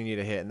boxes you need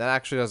to hit, and that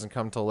actually doesn't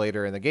come till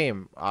later in the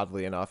game,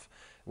 oddly enough.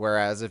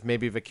 Whereas if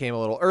it came a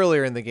little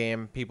earlier in the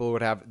game, people who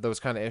would have those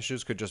kind of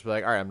issues could just be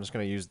like, all right, I'm just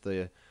going to use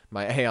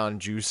my Aeon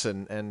juice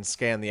and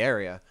scan the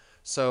area.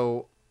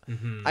 So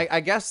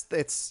I guess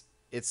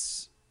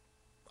it's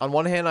on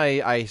one hand,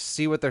 I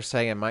see what they're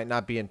saying. It might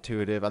not be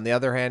intuitive. On the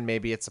other hand,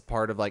 maybe it's a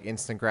part of like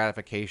instant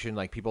gratification.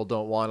 Like people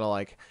don't want to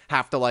like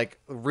have to like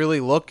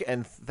really look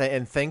and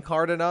think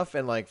hard enough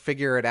and like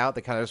figure it out.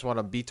 They kind of just want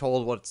to be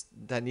told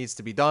that needs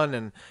to be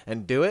done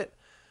and do it.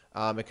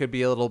 It could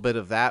be a little bit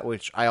of that,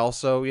 which I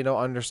also,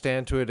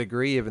 understand to a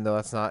degree, even though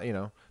that's not,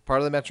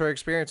 part of the Metroid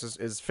experience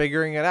is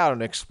figuring it out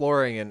and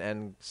exploring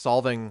and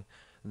solving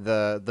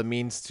the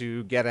means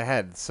to get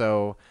ahead.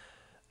 So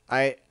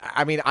I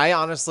mean, I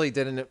honestly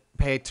didn't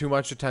pay too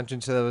much attention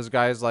to those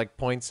guys' like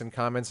points and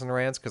comments and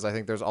rants, because I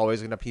think there's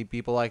always going to be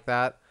people like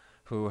that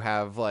who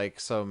have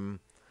like some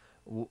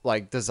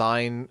like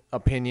design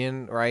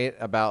opinion, right?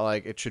 About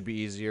like it should be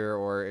easier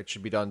or it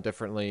should be done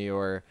differently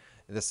or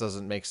this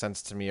doesn't make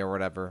sense to me or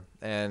whatever.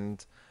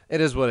 And it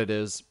is what it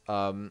is.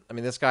 I mean,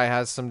 this guy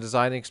has some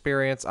design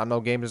experience. I'm no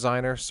game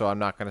designer, so I'm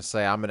not going to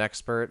say I'm an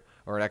expert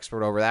or an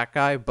expert over that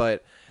guy.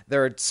 But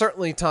there are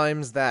certainly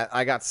times that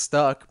I got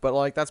stuck, but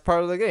like that's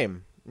part of the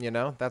game.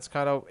 That's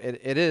kind of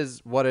it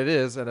is what it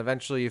is. And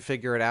eventually you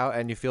figure it out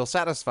and you feel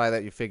satisfied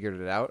that you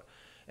figured it out.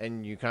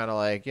 And you kind of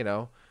like,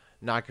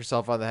 knock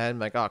yourself on the head and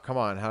like, oh, come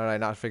on, how did I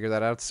not figure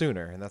that out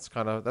sooner? And that's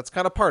kind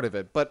of part of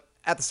it. But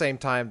at the same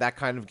time, that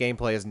kind of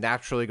gameplay is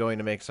naturally going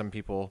to make some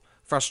people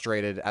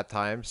frustrated at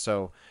times.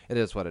 So it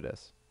is what it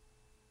is.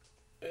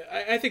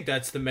 I think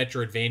that's the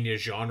Metroidvania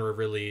genre,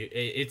 really.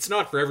 It's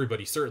not for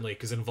everybody, certainly,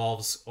 because it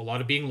involves a lot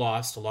of being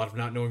lost, a lot of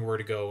not knowing where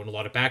to go, and a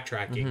lot of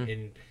backtracking.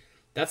 And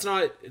that's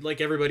not like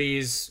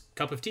everybody's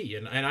cup of tea.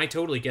 And I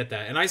totally get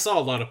that. And I saw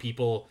a lot of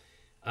people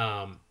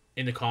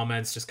in the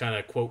comments just kind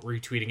of quote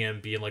retweeting him,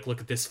 being like, look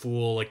at this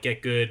fool, like,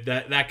 get good,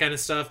 that kind of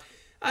stuff.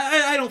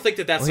 I don't think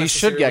that's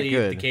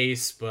necessarily the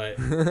case, but,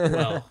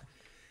 well,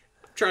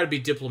 try to be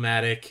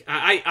diplomatic.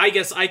 I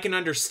guess I can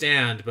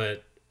understand,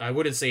 but I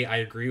wouldn't say I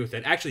agree with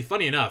it. Actually,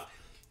 funny enough,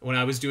 when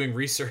I was doing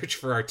research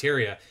for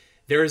Arteria,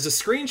 there is a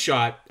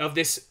screenshot of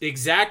this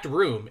exact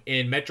room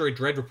in Metroid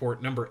Dread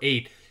Report number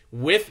 8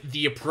 with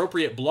the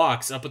appropriate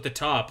blocks up at the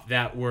top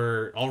that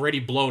were already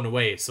blown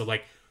away. So,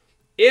 like,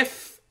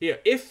 if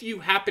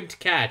you happen to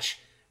catch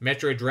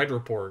Metroid Dread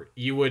Report,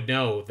 you would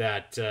know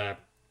that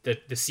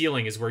the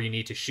ceiling is where you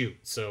need to shoot.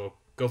 So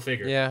go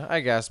figure. Yeah, I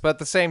guess. But at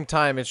the same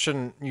time, you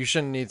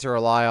shouldn't need to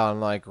rely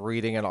on like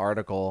reading an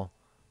article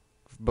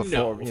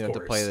before to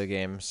play the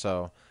game.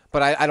 So,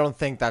 but I don't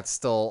think that's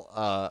still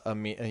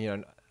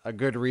a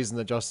good reason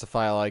to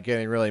justify like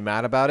getting really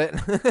mad about it.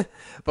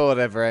 But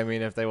whatever. I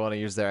mean, if they want to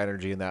use their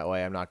energy in that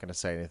way, I'm not going to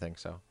say anything.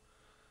 So.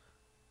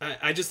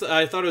 I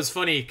thought it was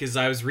funny because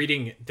I was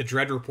reading the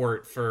Dread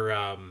Report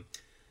for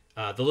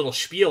the little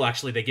spiel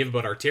actually they give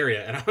about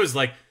Arteria, and I was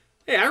like,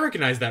 hey, I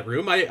recognize that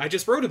room. I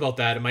just wrote about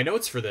that in my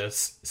notes for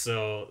this.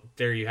 So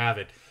there you have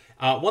it.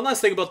 One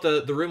last thing about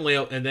the room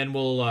layout, and then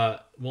we'll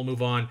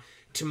move on.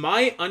 To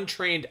my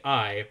untrained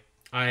eye,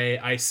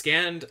 I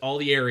scanned all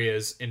the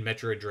areas in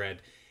Metroid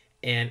Dread,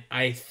 and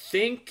I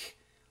think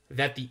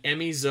that the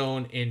Emmy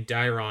zone in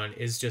Dairon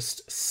is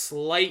just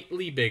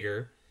slightly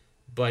bigger,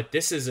 but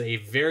this is a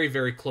very,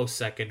 very close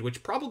second,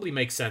 which probably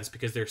makes sense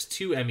because there's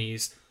 2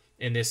 Emmys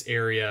in this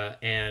area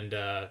and,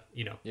 no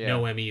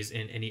Emmys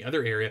in any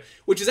other area,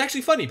 which is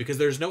actually funny because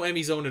there's no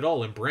Emmy zone at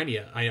all in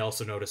Brenia, I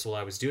also noticed while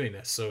I was doing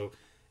this. So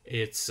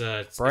it's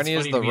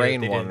Brenia's the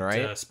rain one,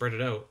 right? Spread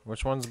it out.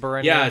 Which one's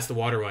Brenia? Yeah, it's the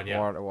water one, yeah.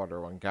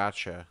 Water one,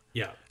 gotcha.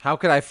 Yeah. How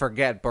could I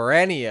forget?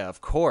 Brenia,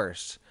 of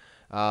course.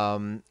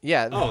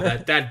 Yeah. Oh,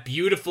 that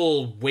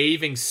beautiful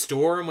waving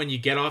storm when you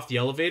get off the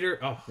elevator.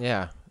 Oh.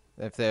 Yeah.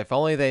 If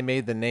only they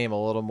made the name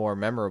a little more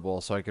memorable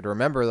so I could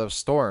remember those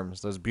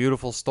storms, those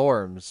beautiful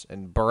storms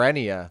in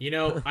Brenia. You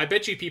know, I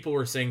bet you people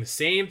were saying the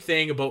same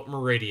thing about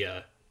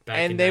Meridia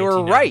back in 1994. And they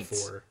were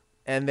right.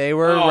 And they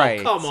were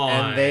right. Come on.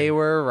 And they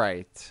were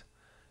right.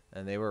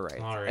 And they were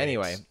right. All right.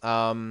 Anyway,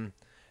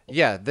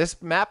 yeah,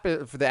 this map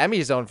for the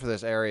Emmy zone for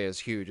this area is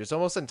huge. It's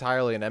almost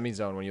entirely an Emmy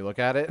zone when you look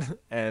at it,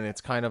 and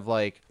it's kind of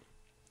like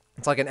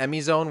an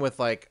Emmy zone with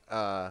like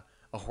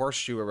a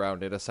horseshoe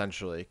around it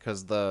essentially,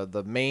 because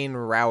the main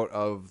route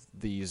of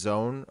the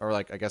zone, or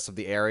like I guess of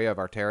the area of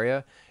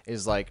Arteria,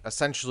 is like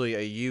essentially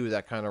a U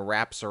that kind of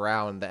wraps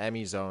around the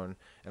Emmy zone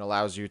and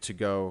allows you to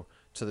go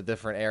to the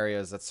different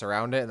areas that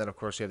surround it, and then of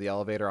course you have the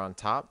elevator on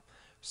top.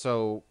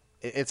 So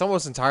it's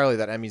almost entirely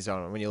that Emmy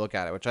zone when you look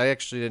at it, which I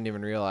actually didn't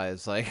even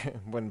realize. Like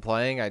when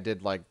playing, I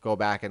did like go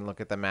back and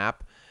look at the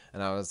map,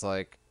 and I was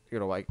like,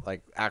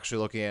 like actually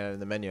looking at it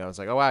in the menu, I was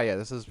like, oh wow, yeah,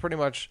 this is pretty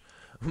much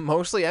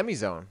mostly Emmy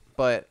zone,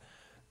 but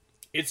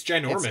it's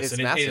ginormous. It's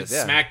and massive,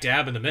 it's smack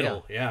dab in the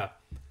middle. Yeah.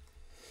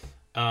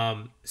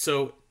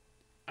 So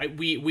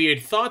we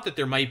had thought that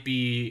there might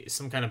be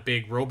some kind of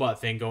big robot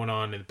thing going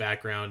on in the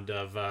background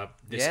of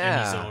this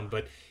Emmy zone,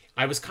 but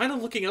I was kind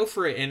of looking out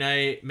for it, and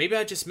maybe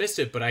I just missed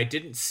it, but I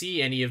didn't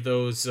see any of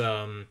those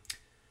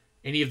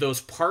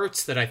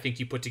parts that I think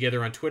you put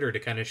together on Twitter to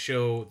kind of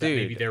show that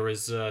maybe there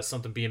was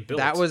something being built.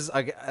 That was,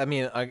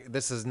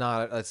 this is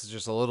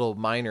just a little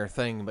minor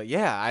thing, but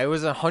yeah, I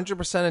was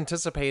 100%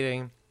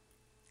 anticipating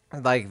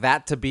like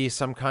that to be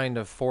some kind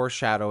of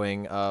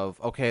foreshadowing of,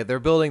 okay, they're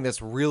building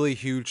this really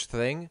huge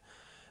thing,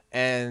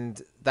 and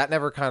that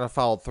never kind of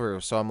followed through.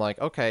 So I'm like,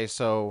 okay,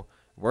 so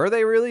were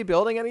they really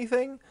building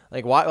anything?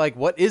 Like, why? Like,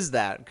 what is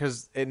that?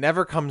 Because it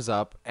never comes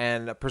up,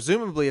 and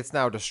presumably it's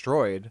now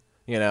destroyed.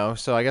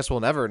 So I guess we'll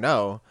never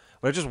know.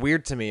 But it's just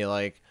weird to me,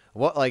 like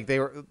what? Like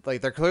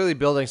they're clearly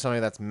building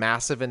something that's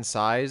massive in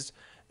size,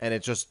 and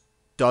it just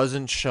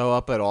doesn't show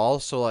up at all.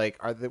 So like,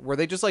 were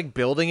they just like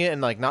building it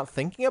and like not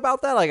thinking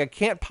about that? Like, I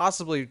can't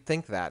possibly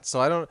think that.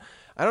 So I don't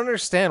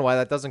understand why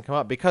that doesn't come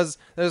up, because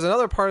there's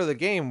another part of the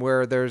game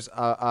where there's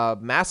a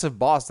massive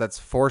boss that's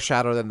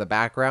foreshadowed in the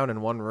background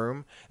in one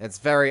room. It's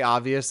very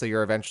obvious that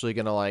you're eventually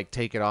going to like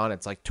take it on.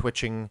 It's like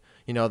twitching,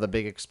 the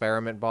big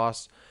experiment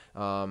boss.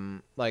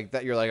 Like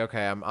that, you're like,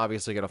 okay, I'm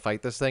obviously going to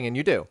fight this thing, and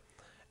you do.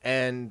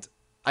 And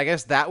I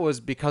guess that was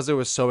because it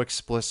was so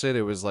explicit.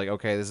 It was like,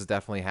 okay, this is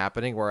definitely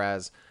happening.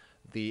 Whereas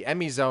the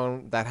Emmy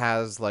zone that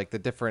has like the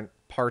different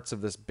parts of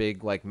this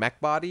big like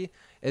mech body,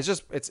 it's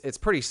just it's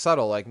pretty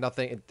subtle. Like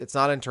nothing, it's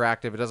not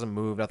interactive. It doesn't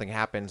move. Nothing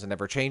happens. It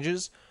never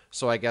changes.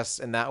 So I guess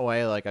in that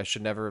way, like I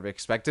should never have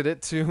expected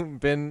it to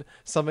been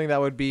something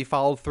that would be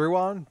followed through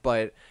on.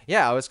 But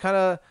yeah, I was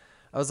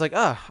like,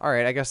 all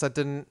right, I guess that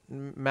didn't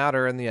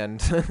matter in the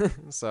end.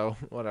 So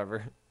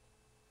whatever.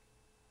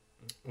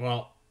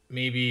 Well,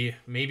 maybe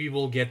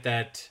we'll get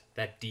that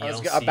DLC. I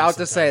was about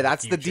to say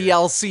that's the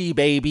DLC,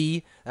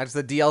 baby. That's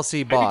the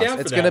DLC boss.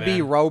 It's gonna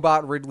be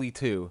Robot Ridley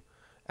 2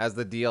 as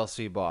the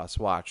DLC boss.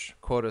 Watch,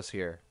 quotas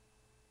here.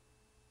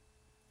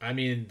 I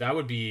mean, that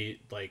would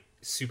be like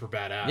super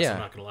badass. Yeah. I'm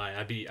not gonna lie.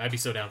 I'd be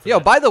so down for that. Yo,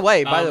 by the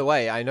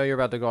way, I know you're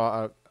about to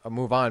go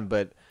move on,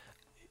 but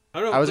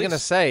I was gonna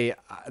say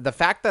the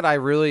fact that I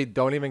really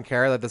don't even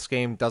care that this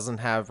game doesn't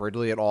have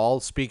Ridley at all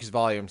speaks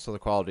volumes to the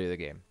quality of the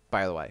game.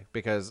 By the way,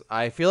 because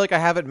I feel like I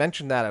haven't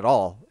mentioned that at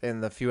all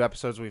in the few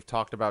episodes we've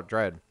talked about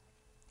Dread.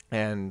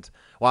 And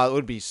while it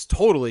would be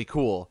totally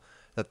cool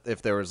that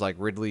if there was like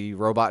Ridley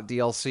robot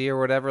DLC or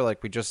whatever,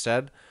 like we just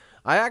said,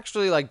 I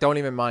actually like don't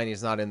even mind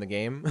he's not in the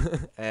game.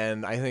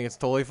 And I think it's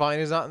totally fine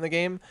he's not in the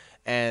game.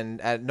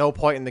 And at no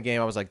point in the game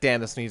I was like,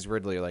 damn, this needs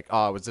Ridley. Like,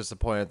 oh, I was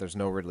disappointed there's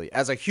no Ridley.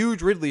 As a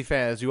huge Ridley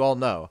fan, as you all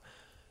know,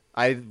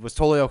 I was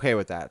totally okay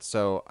with that.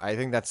 So I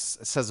think that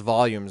says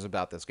volumes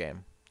about this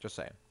game. Just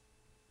saying.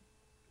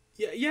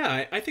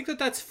 Yeah, I think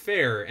that's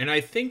fair, and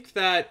I think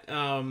that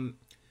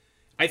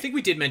I think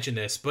we did mention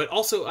this, but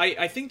also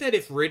I think that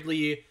if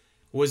Ridley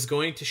was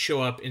going to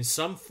show up in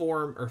some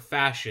form or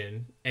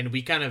fashion, and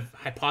we kind of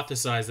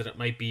hypothesized that it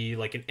might be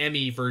like an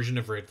Emmy version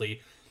of Ridley,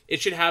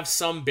 it should have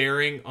some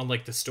bearing on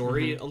like the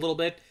story a little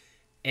bit,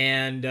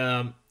 and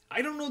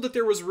I don't know that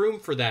there was room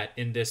for that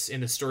in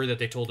the story that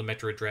they told in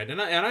Metroid Dread, and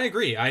I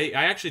agree. I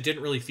actually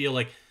didn't really feel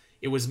like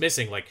it was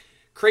missing. Like,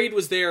 Kraid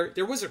was there.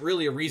 There wasn't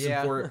really a reason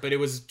for it, but it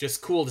was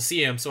just cool to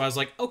see him. So I was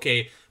like,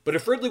 okay. But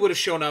if Ridley would have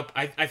shown up,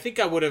 I think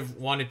I would have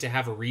wanted to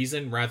have a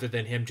reason rather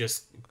than him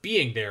just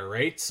being there,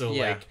 right? So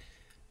like,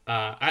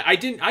 I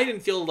didn't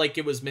feel like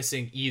it was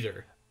missing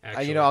either.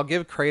 Actually. I'll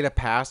give Kraid a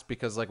pass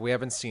because like we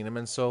haven't seen him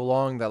in so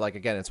long that like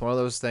again, it's one of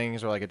those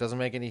things where like it doesn't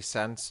make any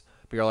sense.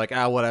 But you're like,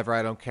 whatever,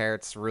 I don't care.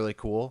 It's really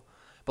cool.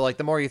 But like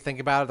the more you think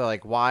about it,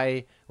 like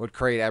why would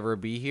Kraid ever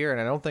be here? And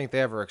I don't think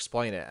they ever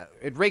explain it.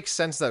 It makes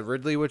sense that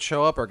Ridley would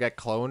show up or get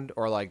cloned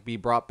or like be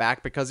brought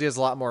back because he has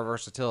a lot more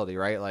versatility,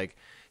 right? Like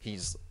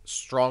he's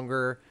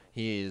stronger,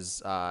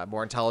 he's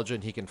more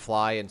intelligent, he can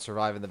fly and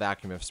survive in the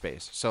vacuum of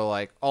space. So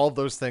like all of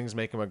those things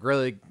make him a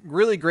really,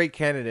 really great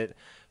candidate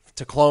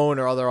to clone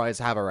or otherwise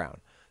have around.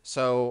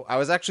 So I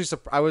was actually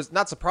I was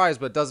not surprised,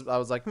 but I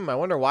was like, I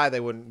wonder why they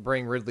wouldn't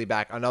bring Ridley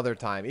back another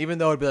time, even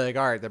though it'd be like,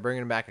 all right, they're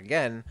bringing him back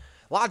again.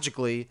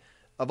 Logically,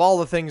 of all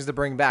the things to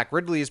bring back,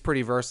 Ridley is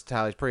pretty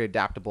versatile. He's pretty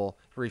adaptable,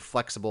 very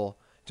flexible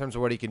in terms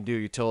of what he can do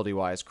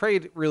utility-wise.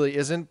 Kraid really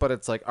isn't, but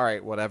it's like, all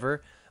right,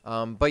 whatever.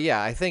 But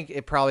yeah, I think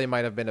it probably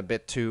might have been a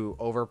bit too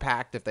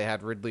overpacked if they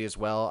had Ridley as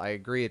well. I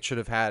agree it should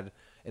have had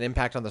an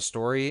impact on the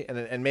story.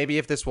 And maybe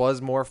if this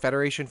was more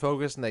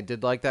Federation-focused and they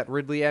did like that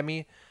Ridley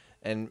Emmy,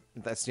 and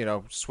that's,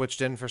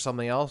 switched in for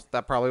something else,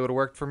 that probably would have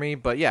worked for me.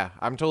 But yeah,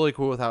 I'm totally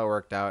cool with how it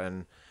worked out,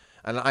 and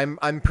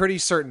I'm pretty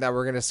certain that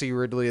we're going to see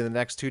Ridley in the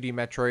next 2D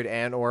Metroid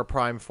and or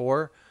Prime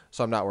 4,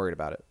 so I'm not worried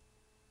about it.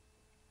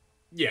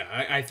 Yeah,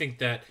 I think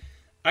that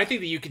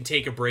you can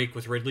take a break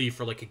with Ridley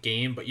for like a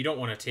game, but you don't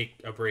want to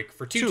take a break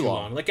for too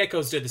long. Like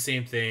Echoes did the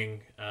same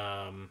thing.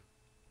 I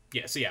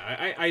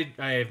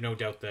have no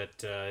doubt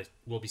that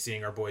we'll be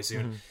seeing our boy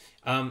soon.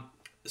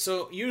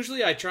 So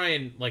usually I try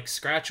and like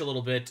scratch a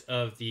little bit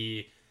of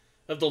the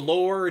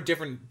lore,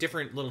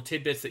 different little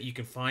tidbits that you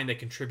can find that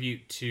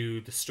contribute to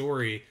the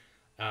story.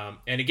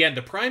 And again,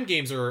 the Prime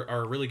games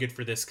are really good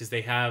for this because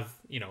they have,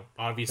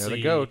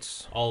 obviously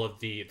all of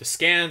the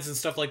scans and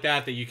stuff like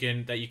that you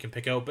can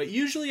pick out. But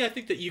usually I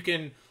think that you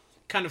can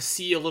kind of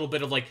see a little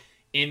bit of like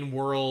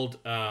in-world,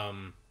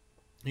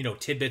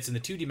 tidbits in the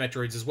 2D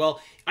Metroids as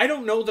well. I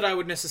don't know that I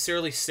would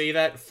necessarily say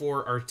that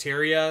for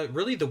Arteria.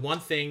 Really, the one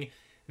thing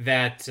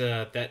that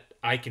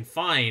I can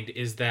find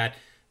is that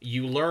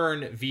you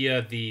learn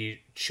via the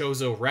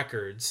Chozo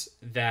records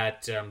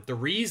that the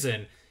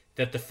reason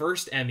that the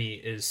first Emmy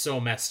is so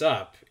messed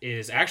up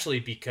is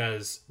actually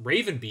because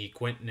Ravenbeak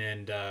went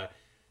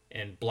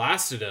and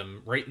blasted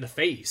him right in the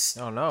face.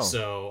 Oh no!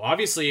 So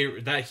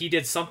obviously that he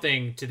did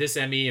something to this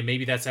Emmy, and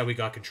maybe that's how we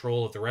got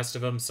control of the rest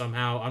of them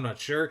somehow. I'm not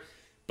sure,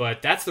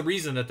 but that's the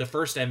reason that the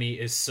first Emmy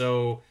is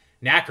so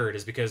knackered,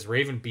 is because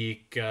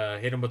Ravenbeak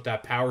hit him with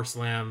that power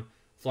slam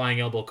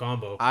flying elbow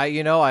combo.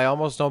 I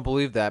almost don't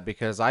believe that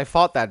because I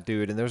fought that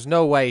dude, and there's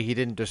no way he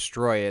didn't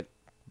destroy it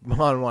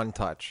on one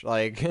touch.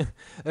 Like,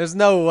 there's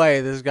no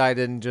way this guy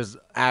didn't just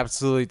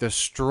absolutely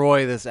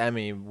destroy this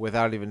Emmy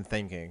without even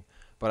thinking.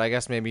 But I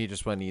guess maybe he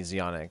just went easy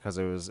on it because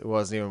it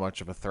wasn't even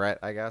much of a threat,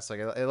 I guess. Like,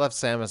 it left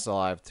Samus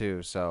alive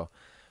too, so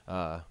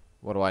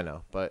what do I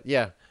know? But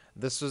yeah,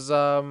 this was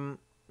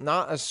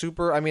not a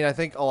super... I mean, I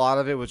think a lot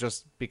of it was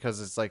just because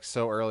it's like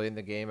so early in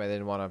the game. I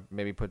didn't want to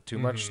maybe put too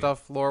much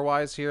stuff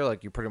lore-wise here.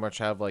 Like, you pretty much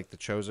have like the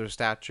Chozo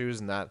statues,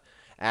 and that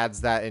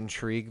adds that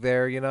intrigue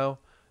there,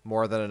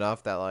 more than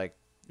enough that like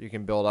you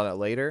can build on it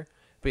later.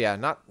 But yeah,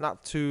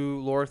 not too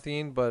lore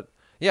themed, but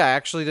yeah, I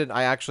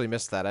actually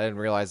missed that. I didn't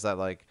realize that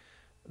like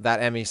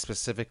that Emmy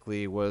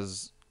specifically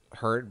was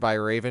hurt by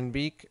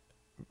Ravenbeak.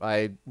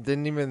 I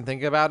didn't even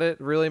think about it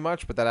really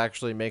much, but that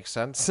actually makes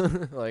sense.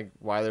 Like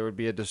why there would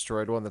be a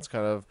destroyed one that's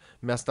kind of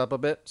messed up a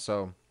bit.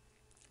 So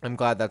I'm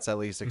glad that's at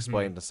least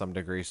explained to some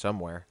degree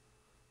somewhere.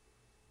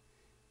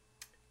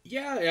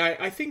 Yeah,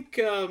 I think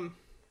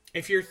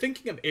if you're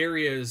thinking of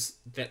areas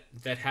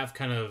that have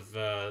kind of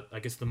I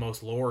guess the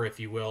most lore, if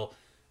you will,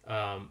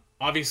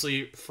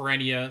 obviously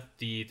Ferenia,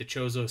 the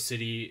Chozo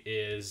city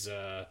is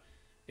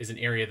an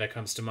area that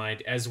comes to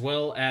mind, as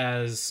well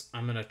as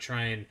I'm gonna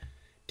try and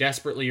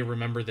desperately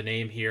remember the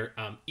name here,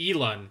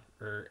 Elun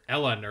or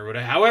Elun or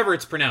whatever, however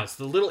it's pronounced,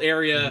 the little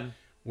area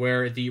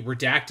where the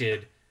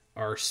redacted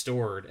are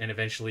stored and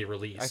eventually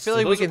released. I feel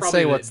like we can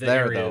say what's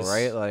there areas. Though,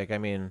 right? Like, I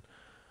mean,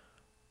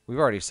 we've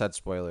already said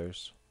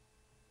spoilers.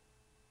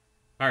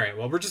 All right,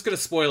 well, we're just going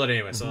to spoil it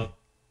anyway, so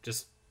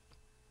just...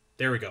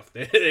 There we go.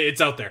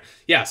 It's out there.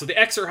 Yeah, so the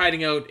X are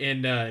hiding out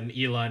in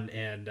Elun,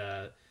 and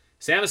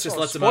Samus just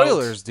lets them out.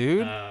 Spoilers,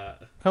 dude.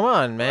 Come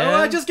on, man.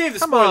 Well, I just gave the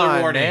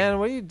spoiler warning. Man,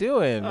 what are you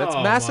doing? That's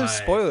massive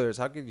spoilers.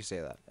 How could you say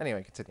that?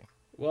 Anyway, continue.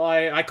 Well,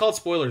 I called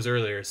spoilers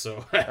earlier,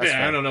 so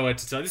I don't know what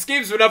to tell you. This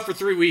game's been up for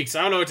 3 weeks.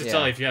 I don't know what to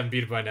tell you if you haven't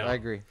beat it by now. I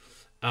agree.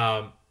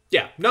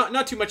 Yeah,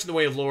 not too much in the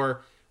way of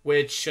lore,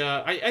 which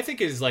I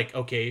think is like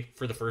okay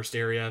for the first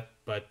area,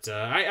 but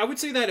I would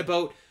say that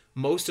about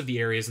most of the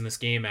areas in this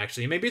game,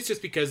 actually. Maybe it's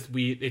just because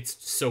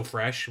it's so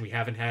fresh, we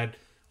haven't had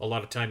a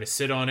lot of time to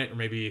sit on it, or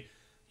maybe,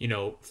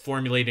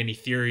 formulate any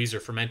theories or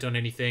ferment on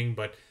anything,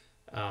 but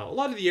a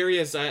lot of the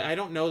areas, I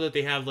don't know that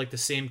they have like the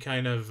same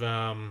kind of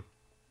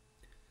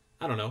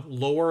I don't know,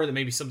 lore that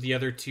maybe some of the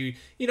other two.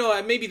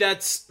 Maybe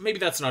that's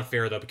not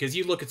fair though, because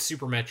you look at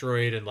Super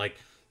Metroid and like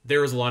there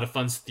was a lot of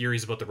fun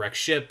theories about the wrecked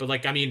ship, but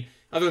like, I mean,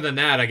 other than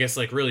that, I guess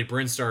like really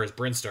Brinstar is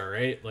Brinstar,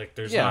 right? Like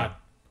there's not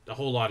a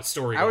whole lot of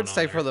story. I would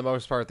say for the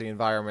most part, the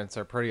environments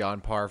are pretty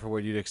on par for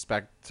what you'd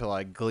expect to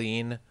like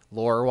glean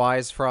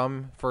lore-wise for a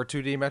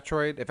 2D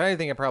Metroid. If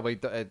anything,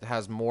 it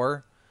has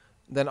more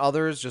than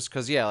others, just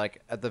because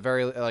like at the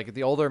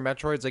the older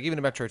Metroids, like even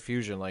in Metroid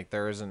Fusion, like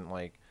there isn't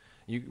like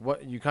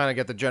you kind of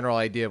get the general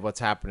idea of what's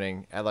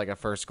happening at like a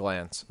first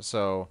glance.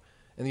 So,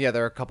 and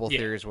there are a couple of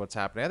theories of what's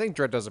happening. I think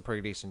Dread does a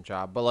pretty decent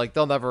job, but like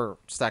they'll never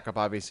stack up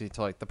obviously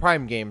to like the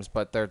Prime games,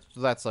 but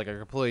that's like a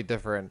completely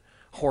different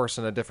horse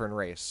and a different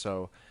race.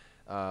 So,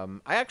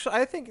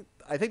 I think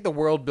the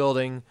world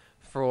building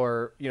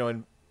for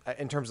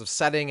in terms of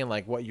setting and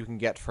like what you can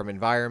get from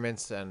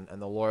environments and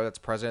the lore that's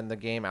present in the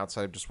game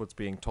outside of just what's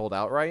being told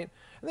outright,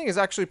 I think is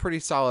actually pretty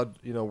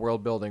solid,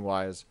 world building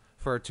wise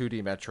for a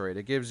 2D Metroid.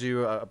 It gives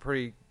you a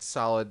pretty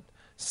solid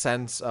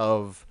sense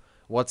of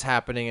what's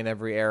happening in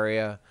every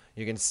area.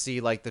 You can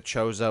see like the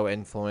Chozo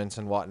influence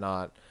and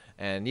whatnot.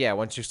 And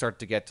once you start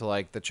to get to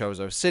like the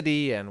Chozo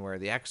city and where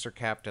the X are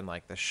kept and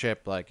like the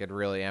ship, like it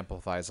really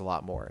amplifies a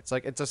lot more. It's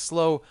like it's a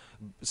slow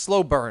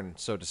burn,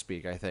 so to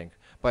speak, I think.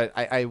 But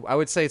I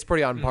would say it's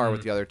pretty on par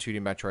with the other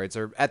 2D Metroids,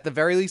 or at the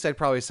very least, I'd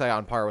probably say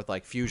on par with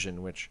like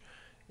Fusion, which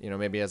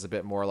maybe has a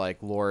bit more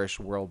like lore-ish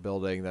world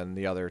building than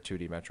the other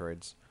 2D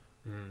Metroids.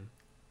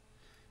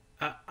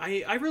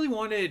 I really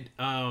wanted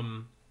I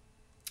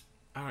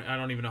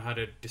don't even know how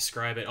to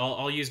describe it.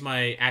 I'll use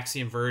my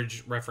Axiom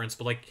Verge reference,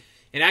 but like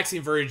in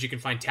Axiom Verge you can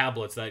find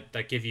tablets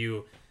that give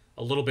you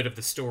a little bit of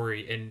the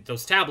story, and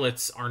those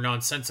tablets are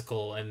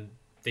nonsensical and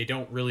they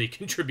don't really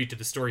contribute to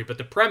the story, but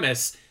the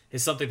premise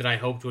is something that I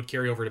hoped would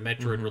carry over to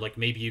Metroid, where like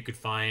maybe you could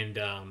find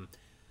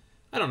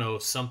I don't know,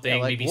 something,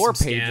 like maybe lore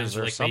some pages scans,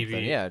 or like something.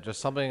 maybe Just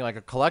something like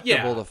a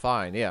collectible to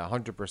find.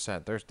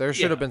 100%. There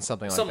should have been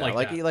something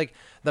like that. Like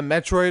the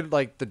Metroid,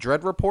 like the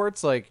Dread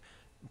reports, like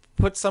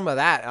put some of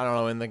that, I don't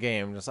know, in the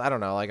game. Just I don't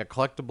know, like a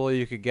collectible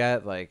you could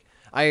get. Like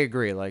I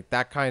agree, like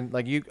that kind,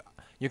 like you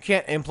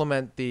can't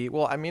implement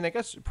I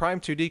guess Prime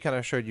 2D kind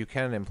of showed you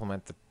can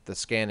implement the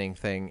scanning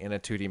thing in a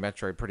 2D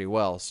Metroid pretty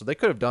well, so they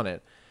could have done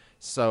it.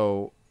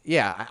 So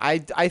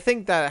I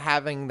think that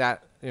having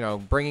that,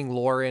 bringing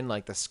lore in,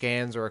 like the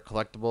scans or a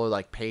collectible,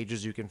 like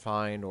pages you can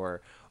find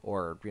or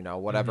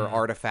whatever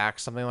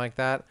artifacts, something like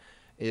that,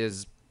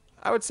 is,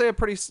 I would say,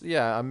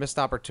 a missed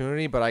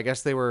opportunity. But I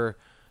guess they were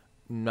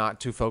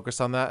not too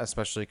focused on that,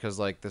 especially because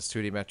like this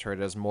 2D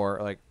Metroid is more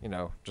like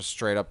just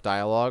straight up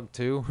dialogue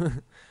too,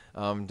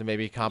 to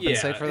maybe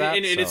compensate for that.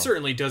 And it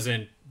certainly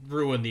doesn't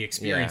ruin the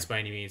experience by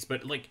any means.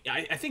 But like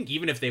I think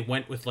even if they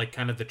went with like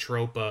kind of the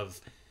trope of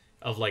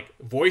like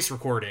voice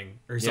recording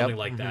or something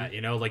like that,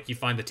 like you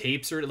find the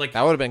tapes, or like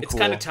that would have been it's cool.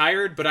 Kind of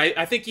tired, but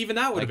I think even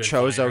that would have been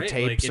Chozo fine, right?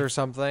 tapes or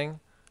something.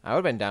 I would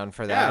have been down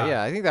for that.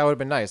 Yeah, I think that would have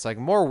been nice. Like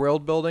more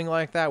world building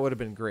like that would have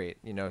been great.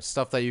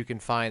 Stuff that you can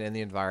find in the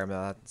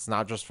environment that's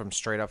not just from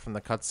straight up from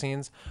the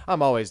cutscenes.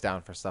 I'm always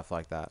down for stuff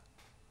like that.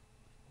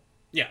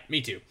 Yeah,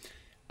 me too.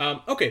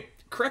 Okay,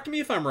 correct me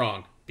if I'm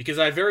wrong, because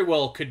I very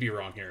well could be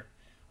wrong here.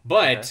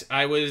 But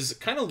I was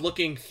kind of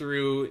looking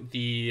through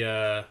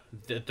the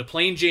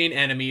plain Jane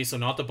enemies, so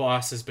not the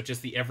bosses, but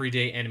just the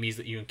everyday enemies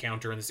that you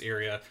encounter in this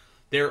area.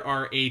 There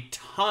are a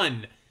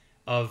ton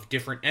of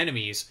different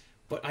enemies,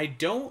 but I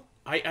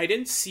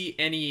didn't see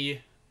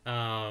any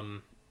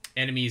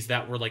enemies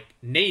that were like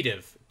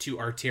native to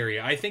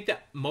Arteria. I think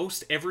that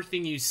most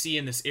everything you see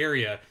in this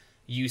area,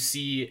 you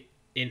see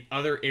in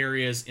other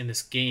areas in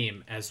this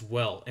game as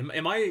well.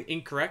 Am I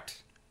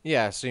incorrect?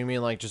 Yeah, so you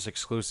mean like just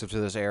exclusive to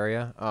this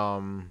area?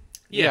 Yeah.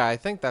 Yeah, I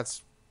think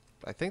that's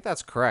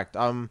correct.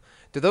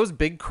 Do those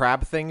big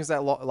crab things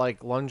that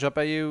like lunge up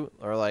at you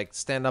or like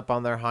stand up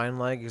on their hind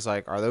legs,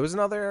 like are those in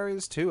other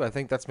areas too? I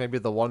think that's maybe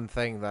the one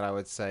thing that I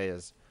would say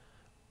is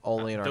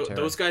only in Artera.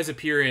 Those guys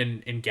appear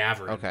in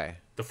Gavrin, Okay,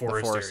 the the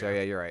forest forest area.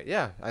 area. You're right.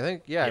 Yeah, I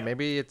think Yeah.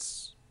 maybe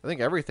it's. I think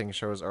everything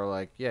shows or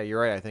like yeah,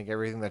 you're right. I think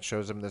everything that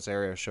shows up in this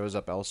area shows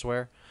up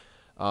elsewhere.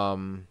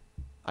 Um,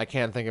 I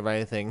can't think of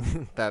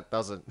anything that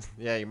doesn't.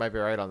 Yeah, you might be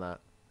right on that.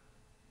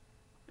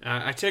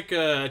 I took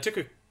a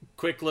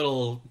quick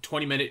little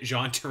 20-minute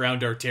jaunt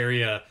around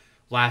Arteria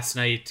last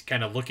night,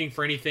 kind of looking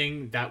for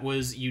anything that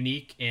was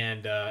unique,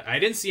 and I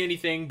didn't see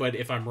anything. But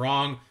if I'm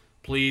wrong,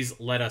 please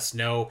let us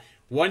know.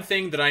 One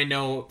thing that I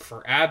know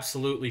for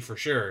absolutely for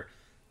sure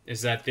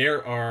is that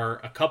there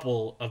are a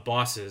couple of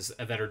bosses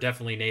that are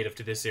definitely native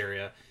to this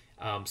area.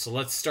 So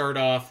let's start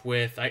off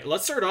with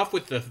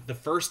the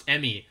first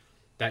Emmy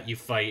that you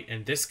fight,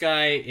 and this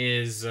guy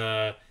is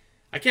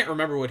I can't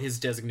remember what his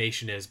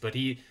designation is, but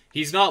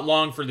he's not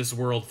long for this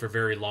world for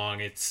very long.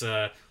 It's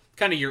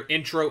kind of your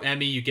intro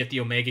Emmy. You get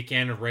the Omega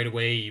Cannon right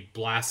away. You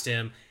blast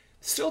him.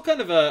 Still kind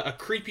of a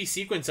creepy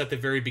sequence at the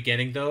very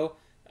beginning, though.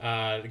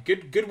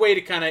 Good way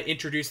to kind of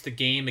introduce the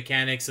game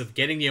mechanics of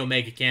getting the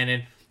Omega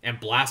Cannon and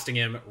blasting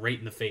him right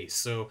in the face.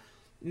 So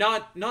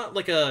not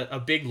like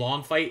a big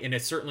long fight, and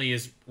it certainly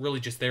is really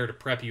just there to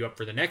prep you up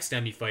for the next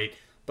Emmy fight.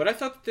 But I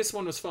thought that this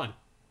one was fun.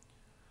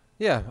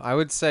 Yeah, I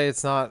would say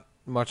it's not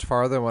much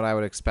farther than what I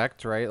would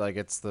expect, right? Like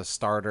it's the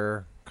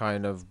starter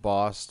kind of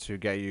boss to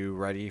get you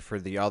ready for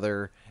the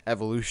other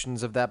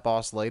evolutions of that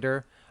boss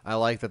later. I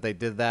like that they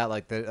did that.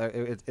 Like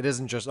it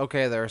isn't just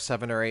okay. There are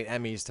 7 or 8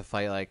 Emmys to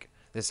fight. Like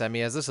this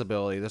Emmy has this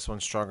ability. This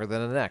one's stronger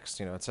than the next.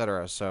 You know,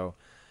 etc. So,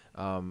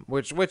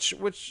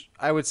 which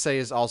I would say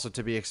is also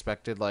to be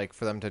expected. Like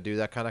for them to do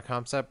that kind of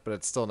concept, but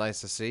it's still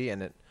nice to see,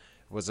 and it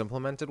was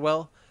implemented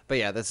well. But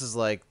yeah, this is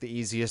like the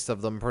easiest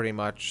of them, pretty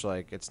much.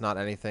 Like it's not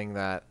anything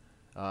that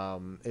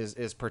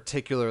is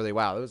particularly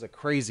wow. It was a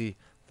crazy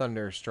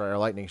thunder strike or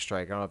lightning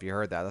strike. I don't know if you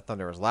heard that. The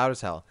thunder was loud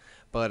as hell.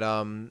 But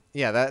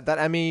yeah, that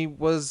Emmy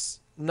was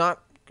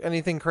not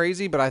anything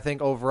crazy, but I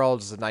think overall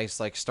just a nice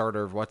like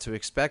starter of what to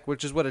expect,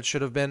 which is what it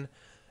should have been,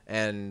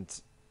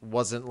 and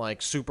wasn't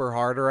like super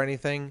hard or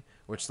anything,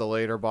 which the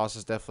later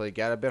bosses definitely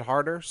get a bit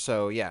harder.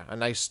 So yeah, a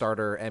nice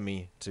starter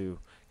Emmy to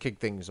kick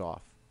things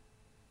off.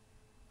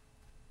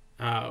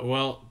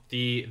 Well,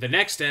 the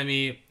next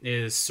Emmy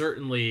is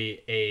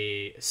certainly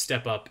a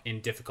step up in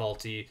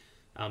difficulty,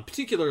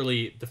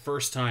 particularly the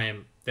first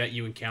time that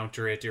you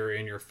encounter it or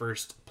in your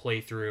first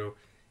playthrough.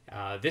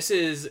 This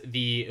is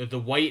the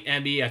white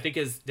Emmy. I think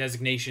his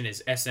designation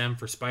is SM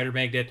for Spider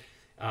Magnet.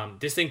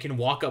 This thing can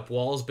walk up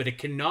walls, but it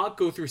cannot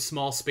go through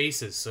small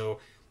spaces. So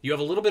you have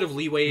a little bit of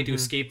leeway to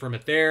escape from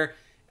it there.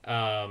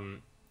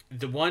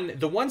 The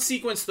one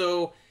sequence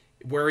though,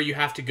 where you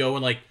have to go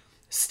and like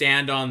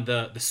stand on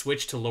the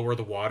switch to lower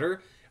the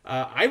water.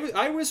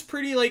 I was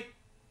pretty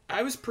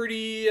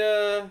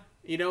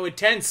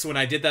intense when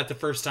I did that the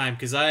first time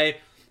because I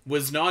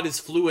was not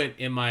as fluent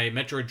in my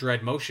Metroid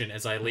Dread motion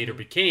as I later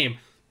became,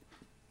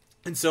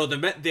 and so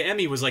the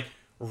Emmy was like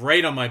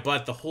right on my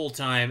butt the whole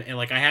time, and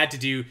like I had to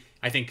do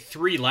I think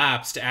 3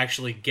 laps to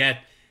actually get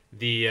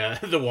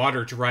the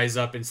water to rise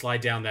up and slide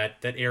down that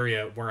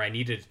area where I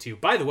needed it to.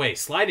 By the way,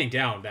 sliding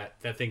down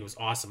that thing was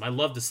awesome. I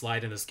love the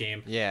slide in this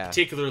game, Yeah.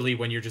 particularly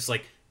when you're just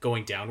like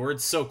going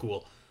downwards. So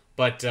cool.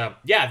 But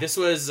yeah, this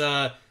was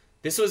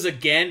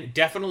again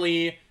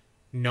definitely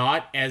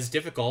not as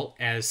difficult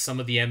as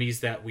some of the Emmys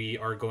that we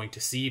are going to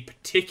see,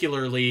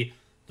 particularly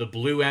the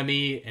blue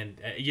Emmy and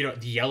the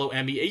yellow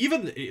Emmy,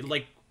 even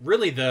like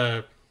really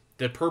the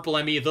purple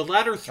Emmy. The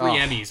latter 3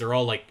 Emmys are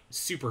all like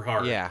super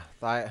hard. Yeah.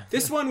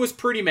 This one was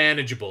pretty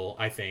manageable,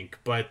 I think,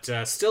 but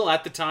still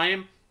at the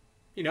time,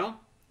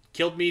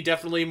 killed me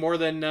definitely more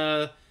than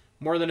a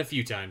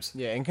few times.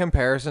 Yeah, in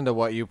comparison to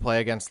what you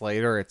play against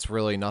later, it's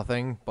really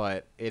nothing.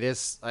 But it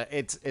is,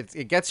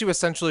 it gets you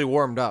essentially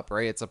warmed up,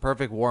 right? It's a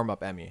perfect warm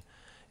up Emmy,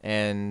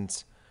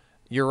 and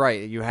you're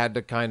right. You had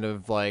to kind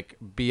of like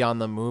be on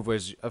the move,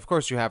 which of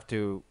course you have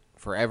to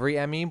for every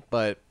Emmy.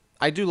 But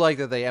I do like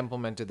that they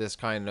implemented this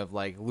kind of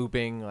like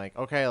looping. Like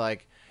okay,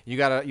 like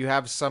you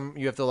have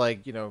to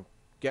like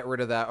get rid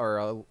of that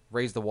or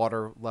raise the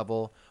water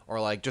level or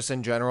like just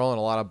in general in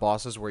a lot of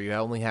bosses where you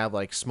only have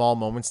like small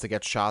moments to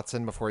get shots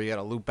in before you got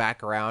to loop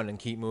back around and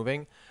keep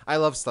moving. I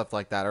love stuff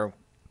like that. It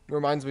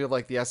reminds me of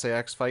like the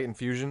SAX fight in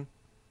Fusion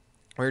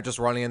where you're just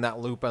running in that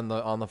loop on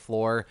the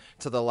floor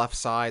to the left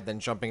side, then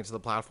jumping into the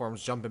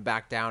platforms, jumping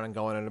back down and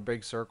going in a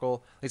big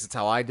circle. At least that's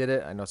how I did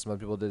it. I know some other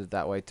people did it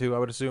that way too, I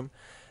would assume.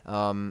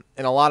 And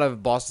a lot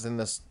of bosses in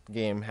this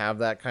game have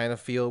that kind of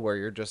feel where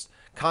you're just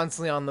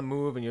constantly on the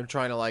move and you're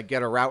trying to like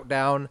get a route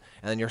down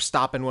and then you're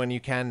stopping when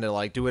you can to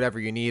like do whatever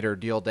you need or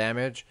deal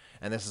damage.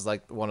 And this is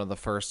like one of the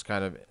first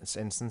kind of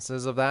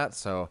instances of that.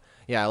 So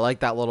yeah, I like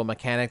that little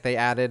mechanic they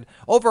added.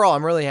 Overall,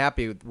 I'm really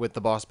happy with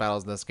the boss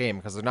battles in this game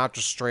because they're not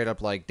just straight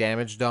up like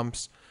damage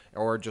dumps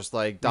or just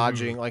like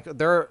dodging. Like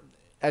they're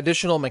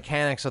additional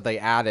mechanics that they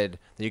added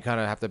that you kind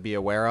of have to be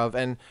aware of.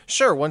 And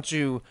sure, once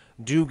you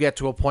do get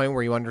to a point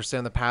where you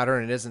understand the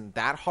pattern, it isn't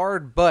that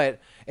hard, but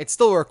it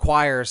still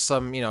requires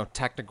some,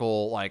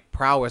 technical like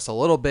prowess a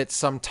little bit,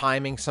 some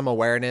timing, some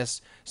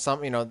awareness,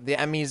 some, the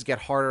Emmys get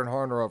harder and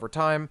harder over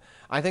time.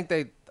 I think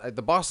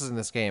the bosses in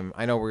this game,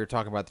 I know we were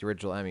talking about the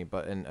original Emmy,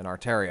 but in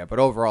Arteria, but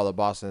overall the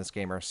bosses in this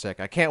game are sick.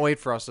 I can't wait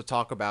for us to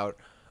talk about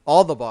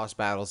all the boss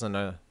battles in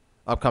a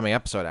upcoming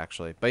episode,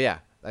 actually. But yeah,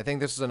 I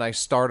think this is a nice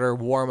starter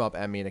warm-up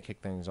Emmy to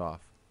kick things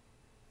off.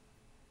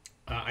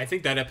 I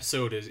think that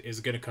episode is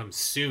going to come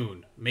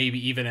soon,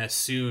 maybe even as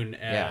soon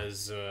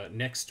as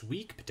next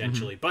week,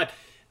 potentially. But,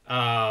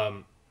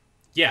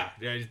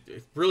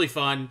 really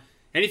fun.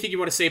 Anything you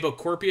want to say about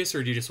Corpius,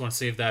 or do you just want to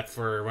save that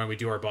for when we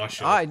do our boss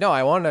show? I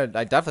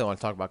definitely want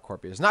to talk about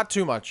Corpius. Not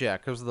too much,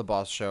 because of the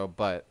boss show,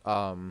 but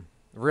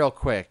real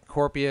quick,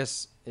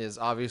 Corpius is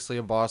obviously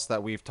a boss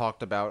that we've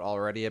talked about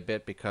already a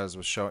bit because he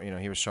was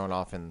shown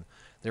off in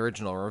the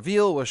original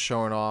reveal, was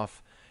shown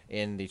off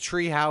in the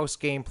Treehouse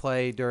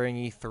gameplay during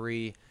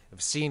E3.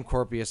 I've seen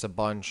Corpius a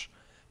bunch,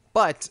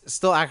 but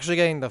still actually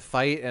getting to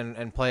fight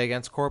and play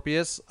against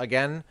Corpius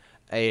again,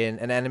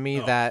 an enemy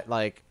that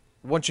like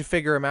once you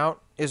figure him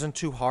out isn't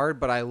too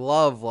hard. But I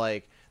love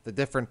like the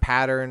different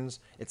patterns.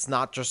 It's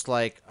not just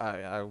like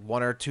a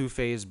 1 or 2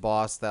 phase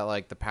boss that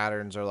like the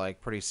patterns are like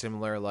pretty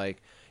similar.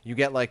 Like you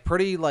get like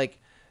pretty like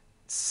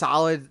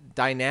solid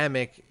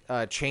dynamic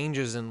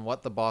changes in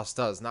what the boss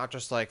does, not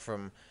just like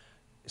from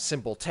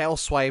simple tail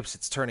swipes.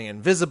 It's turning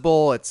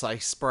invisible. It's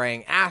like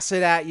spraying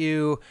acid at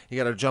you. You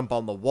got to jump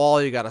on the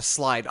wall. You got to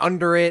slide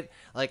under it.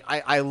 Like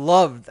I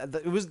love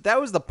that.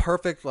 That was the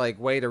perfect like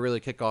way to really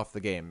kick off the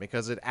game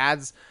because it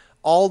adds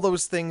all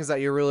those things that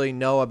you really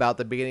know about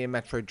the beginning of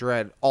Metroid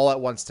Dread all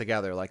at once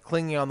together, like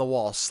clinging on the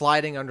wall,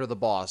 sliding under the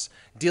boss,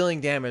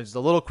 dealing damage,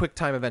 the little quick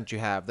time event you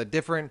have, the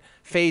different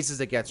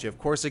phases it gets you. Of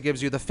course, it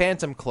gives you the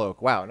Phantom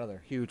Cloak. Wow,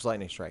 another huge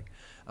lightning strike.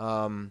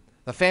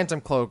 The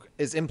Phantom Cloak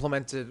is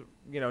implemented,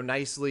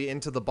 nicely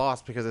into the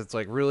boss because it's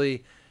like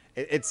really,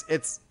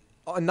 it's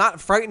not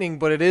frightening,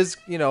 but it is,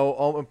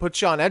 it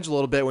puts you on edge a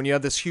little bit when you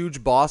have this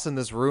huge boss in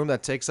this room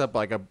that takes up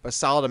like a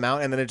solid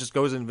amount and then it just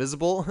goes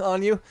invisible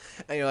on you.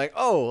 And you're like,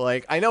 oh,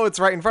 like I know it's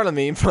right in front of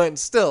me, but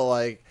still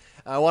like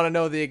I want to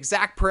know the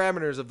exact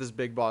parameters of this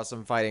big boss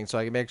I'm fighting so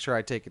I can make sure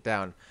I take it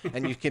down.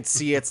 And you can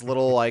see its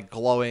little like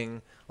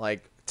glowing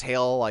like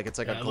tail, like it's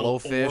like a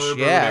glowfish.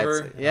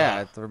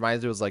 It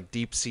reminds me it was like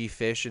deep sea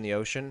fish in the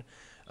ocean.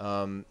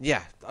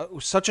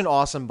 Such an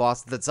awesome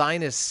boss. The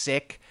design is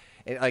sick.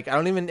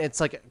 It's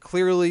like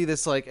clearly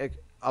this like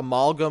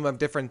amalgam of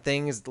different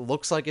things. It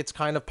looks like it's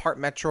kind of part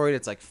Metroid.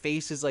 It's like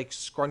face is like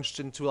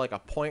scrunched into like a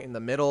point in the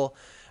middle.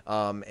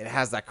 It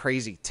has that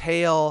crazy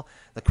tail.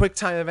 The quick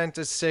time event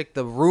is sick.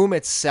 The room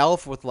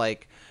itself with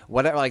like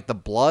whatever, like the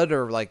blood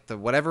or like the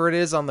whatever it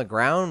is on the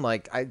ground.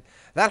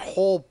 That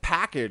whole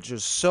package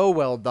is so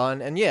well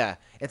done. And yeah,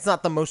 it's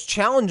not the most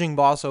challenging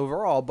boss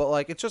overall, but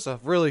like it's just a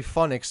really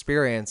fun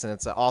experience and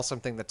it's an awesome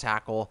thing to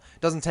tackle.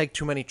 It doesn't take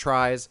too many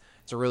tries.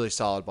 It's a really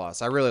solid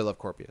boss. I really love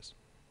Corpius.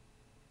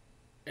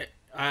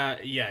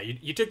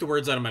 You took the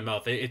words out of my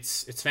mouth.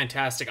 It's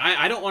fantastic.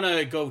 I don't want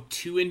to go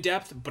too in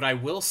depth, but I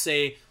will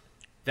say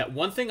that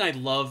one thing I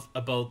love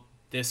about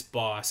this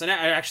boss, and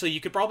actually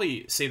you could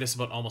probably say this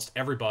about almost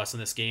every boss in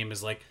this game,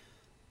 is like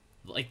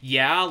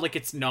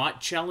it's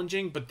not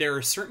challenging, but there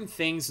are certain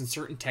things and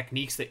certain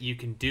techniques that you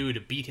can do to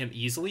beat him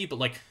easily, but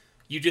like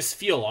you just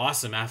feel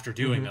awesome after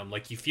doing them.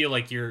 Like you feel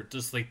like you're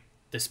just like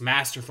this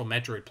masterful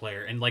Metroid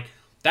player, and like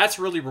that's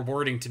really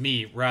rewarding to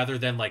me rather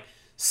than like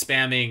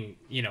spamming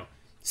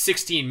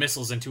 16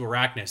 missiles into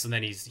Arachnus and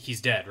then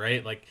he's dead,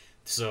 right? Like,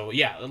 so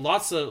yeah,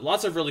 lots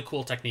of really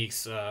cool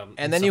techniques.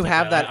 And then you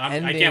have that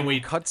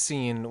ending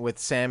cutscene with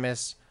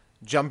Samus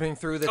jumping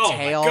through the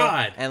tail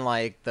and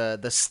like the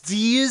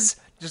stees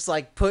just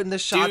like putting the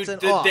shots in.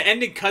 The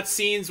ending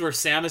cutscenes where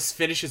Samus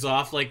finishes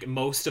off like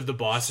most of the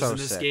bosses in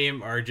this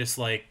game are just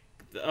like,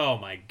 oh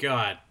my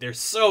god, they're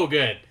so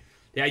good.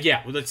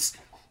 Yeah. Well,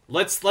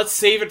 let's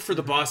save it for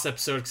the boss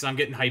episode because I'm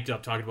getting hyped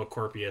up talking about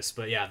Corpius.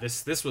 But yeah,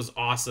 this was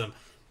awesome.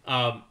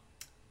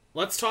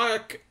 Let's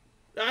talk.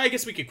 I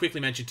guess we could quickly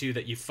mention too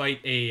that you fight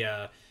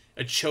a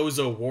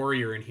Chozo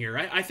warrior in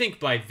here. I think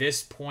by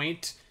this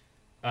point,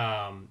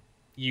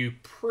 you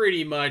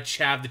pretty much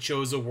have the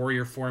Chozo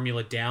warrior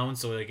formula down.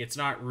 So like it's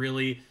not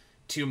really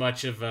too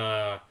much of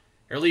a,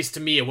 or at least to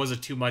me, it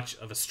wasn't too much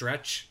of a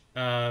stretch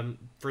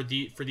for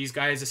these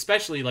guys,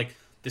 especially like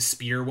the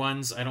spear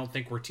ones. I don't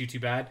think were too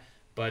bad.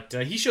 But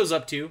he shows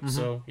up too,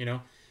 so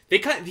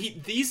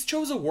these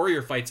Chozo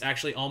warrior fights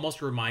actually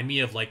almost remind me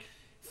of like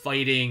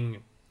fighting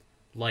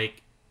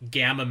like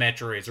Gamma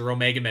Metroids or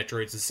Omega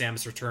Metroids in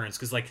Samus Returns,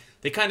 because like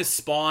they kind of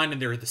spawn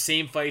and they're the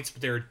same fights,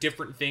 but there are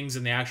different things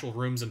in the actual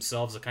rooms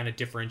themselves that kind of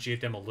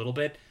differentiate them a little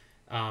bit.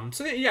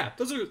 So yeah,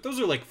 those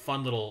are like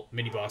fun little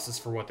mini bosses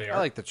for what they I are.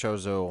 like the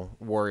Chozo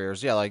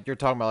warriors. Yeah, like you're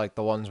talking about like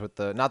the ones with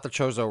the not the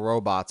Chozo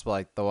robots, but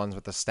like the ones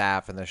with the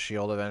staff and the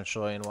shield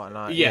eventually and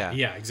whatnot. Yeah,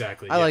 Yeah. yeah,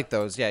 exactly. I Yeah. like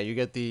those. Yeah, you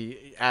get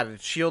the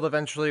added shield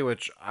eventually,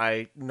 which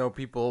I know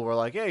people were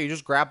like, "Yeah, you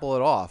just grapple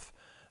it off."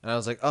 And I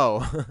was like,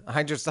 "Oh,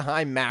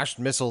 I mashed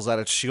missiles at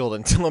its shield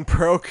until it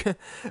broke."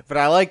 But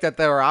I like that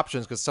there were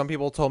options because some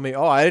people told me,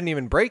 "Oh, I didn't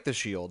even break the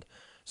shield."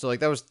 So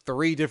like that was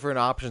three different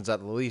options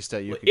at least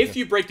that you Well, could if get.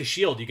 you break the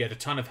shield, you get a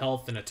ton of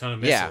health and a ton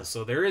of Yeah, missiles.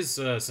 So there is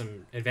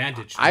some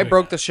advantage to I doing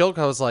broke the that. shield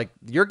because I was like,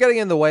 "You're getting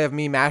in the way of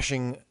me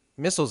mashing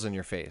missiles in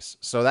your face."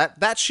 So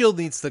that shield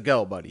needs to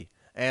go, buddy.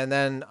 And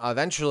then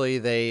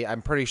eventually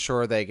I'm pretty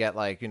sure they get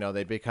like,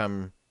 they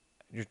become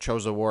your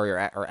Chozo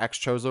warrior or ex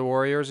Chozo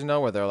warriors,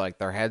 where they're like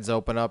their heads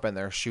open up and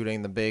they're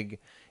shooting the big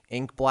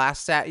ink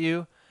blasts at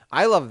you.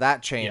 I love that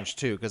Yeah. change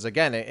too because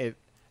again,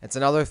 it's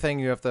another thing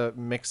you have to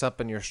mix up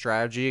in your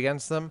strategy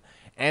against them.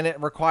 And it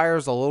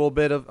requires a little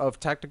bit of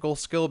technical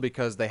skill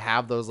because they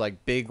have those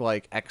like big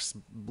like X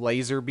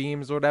laser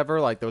beams or whatever,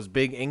 like those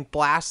big ink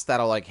blasts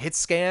that'll like hit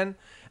scan,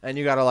 and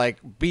you gotta like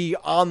be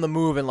on the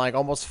move and like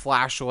almost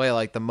flash away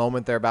like the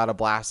moment they're about to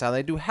blast out.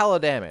 They do hella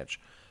damage.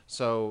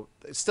 So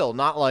it's still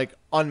not like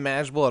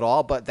unmanageable at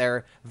all, but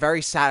they're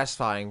very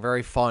satisfying,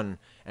 very fun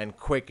and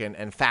quick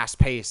and fast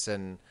paced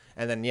and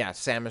then yeah,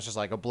 Samus just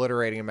like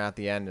obliterating him at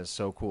the end is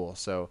so cool.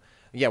 So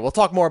yeah, we'll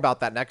talk more about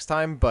that next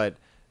time, but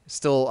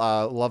still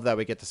love that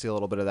we get to see a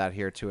little bit of that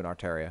here too in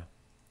Arteria.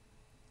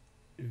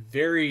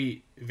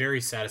 Very,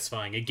 very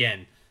satisfying.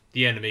 Again,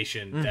 the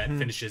animation that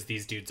finishes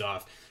these dudes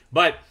off.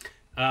 But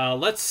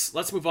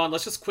let's move on.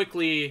 Let's just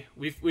quickly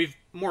we've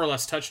more or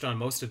less touched on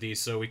most of these,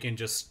 so we can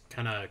just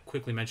kind of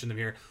quickly mention them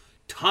here.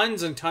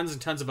 Tons and tons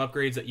and tons of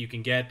upgrades that you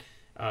can get.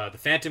 The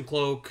Phantom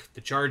Cloak,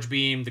 the Charge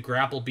Beam, the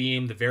Grapple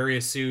Beam, the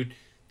Various Suit,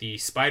 the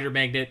Spider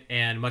Magnet,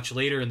 and much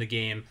later in the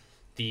game,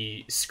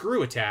 the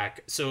Screw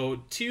Attack.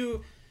 So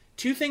two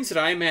things that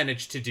I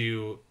managed to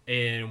do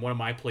in one of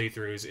my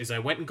playthroughs is I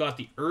went and got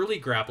the early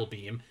Grapple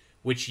Beam,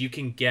 which you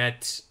can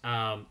get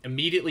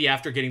immediately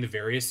after getting the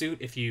Various Suit.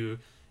 If you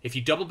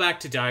double back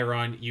to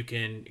Dairon, you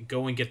can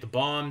go and get the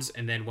bombs,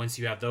 and then once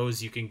you have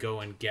those, you can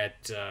go and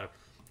get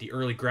the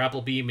early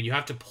Grapple Beam, and you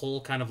have to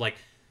pull kind of like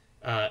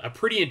a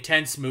pretty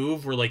intense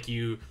move where like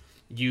you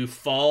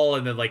fall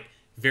and then like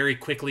very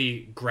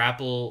quickly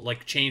grapple,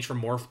 like change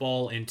from Morph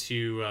Ball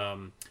into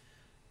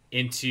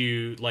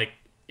like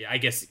I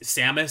guess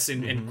Samus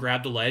and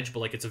grab the ledge, but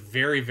like it's a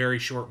very very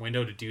short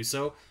window to do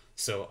so.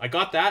 So I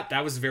got that.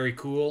 That was very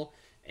cool,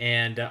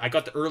 and I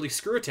got the early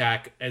Screw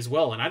Attack as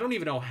well. And I don't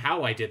even know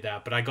how I did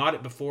that, but I got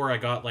it before I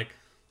got like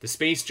the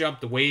Space Jump,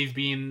 the Wave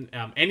Beam,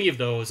 any of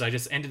those. I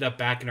just ended up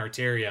back in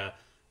Arteria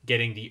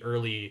getting the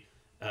early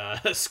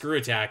Screw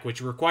Attack,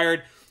 which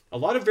required a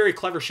lot of very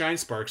clever Shine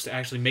Sparks to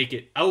actually make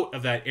it out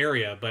of that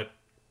area. But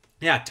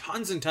yeah,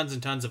 tons and tons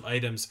and tons of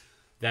items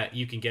that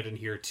you can get in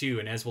here too.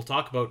 And as we'll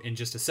talk about in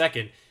just a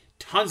second,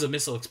 tons of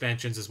missile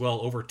expansions as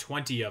well, over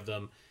 20 of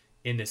them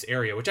in this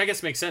area, which I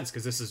guess makes sense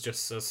because this is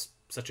just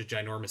such a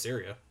ginormous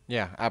area.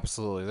 Yeah,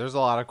 absolutely. There's a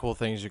lot of cool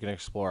things you can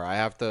explore. I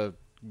have to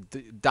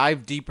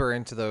dive deeper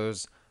into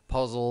those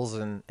puzzles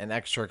and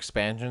extra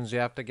expansions you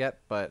have to get,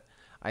 but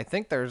I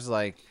think there's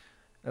like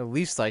at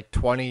least like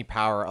 20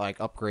 power like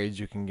upgrades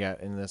you can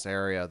get in this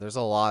area. There's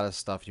a lot of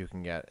stuff you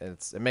can get.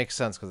 It makes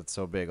sense because it's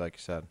so big, like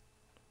you said.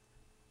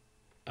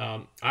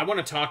 I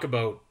want to talk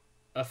about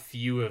a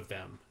few of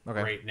them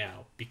right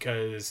now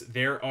because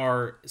there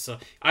are so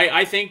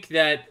I think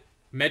that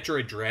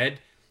Metroid Dread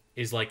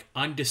is like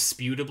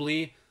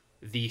undisputably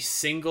the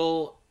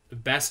single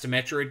best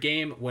Metroid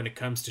game when it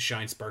comes to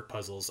Shine Spark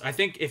puzzles. I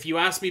think if you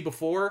asked me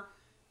before,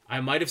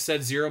 I might have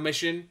said Zero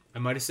Mission, I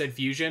might have said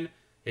Fusion.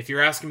 If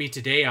you're asking me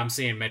today, I'm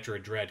saying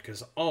Metroid Dread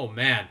because oh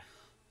man,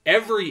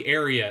 every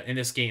area in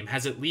this game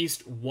has at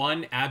least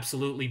one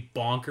absolutely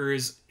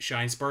bonkers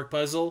Shine Spark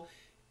puzzle,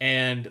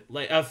 and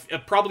like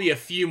probably a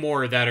few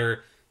more that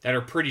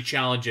are pretty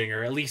challenging,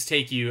 or at least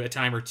take you a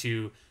time or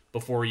two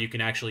before you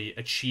can actually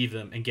achieve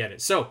them and get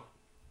it. So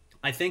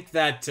I think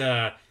that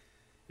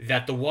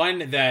that the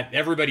one that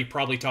everybody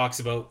probably talks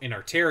about in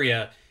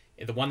Arteria,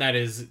 the one that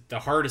is the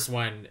hardest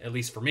one, at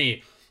least for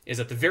me, is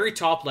at the very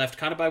top left,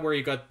 kind of by where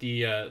you got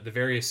the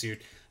Various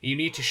Suit. You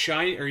need to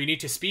shine, or you need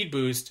to speed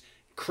boost,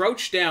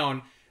 crouch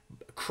down,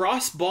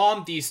 cross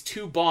bomb these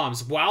two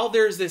bombs while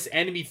there's this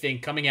enemy thing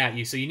coming at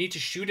you. So you need to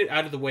shoot it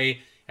out of the way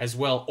as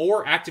well,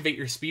 or activate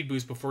your speed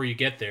boost before you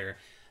get there.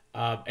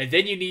 And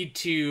then you need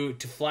to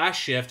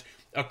flash shift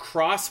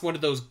across one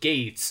of those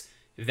gates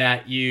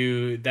that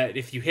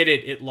if you hit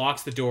it, it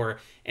locks the door.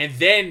 And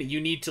then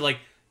you need to, like,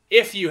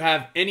 if you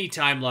have any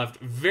time left,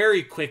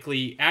 very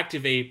quickly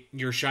activate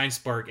your Shine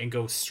Spark and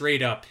go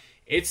straight up.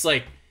 It's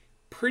like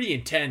pretty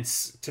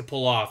intense to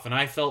pull off, and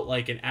I felt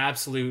like an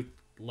absolute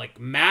like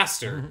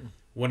master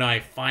when I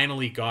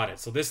finally got it.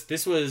 So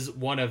this was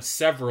one of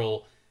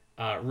several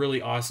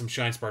really awesome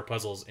Shine Spark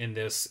puzzles in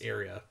this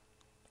area.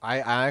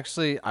 I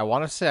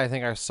want to say I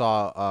think I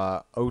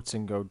saw Oats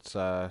and Goats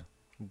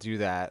do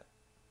that.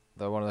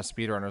 One of the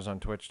speedrunners on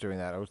Twitch doing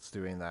that. Oats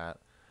doing that.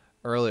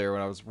 earlier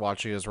when I was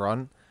watching his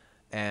run,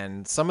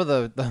 and some of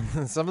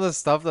the some of the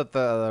stuff that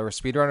the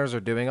speedrunners are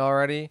doing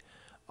already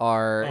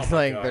are Oh my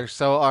like god. they're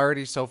so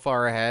already so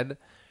far ahead.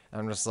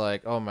 I'm just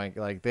like, oh my,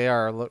 like they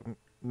are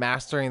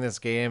mastering this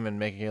game and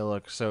making it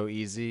look so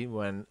easy.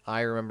 When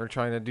I remember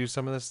trying to do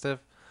some of this stuff,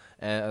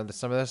 and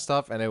some of this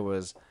stuff, and it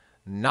was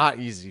not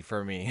easy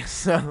for me.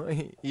 So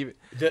even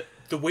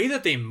The way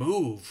that they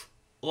move,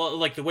 well,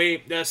 like the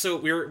way so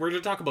we're going to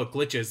talk about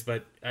glitches,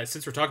 but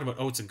since we're talking about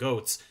oats and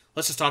goats,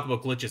 let's just talk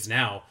about glitches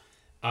now.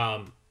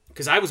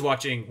 Because I was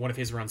watching one of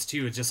his runs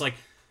too. It's just like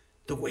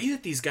the way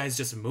that these guys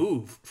just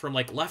move from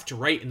like left to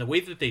right, and the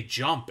way that they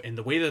jump and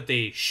the way that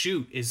they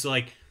shoot is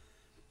like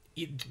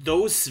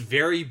those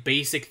very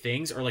basic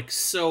things are like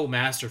so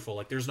masterful.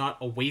 Like there's not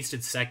a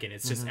wasted second.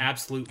 It's just gotta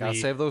absolutely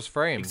save those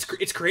frames.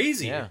 it's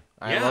crazy. Yeah,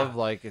 I Yeah. love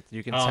like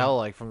you can tell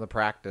like from the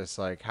practice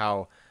like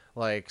how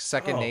like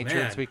second Oh, nature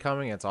it's man.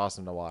 becoming. It's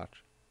awesome to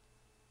watch.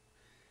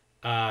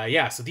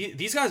 Yeah, so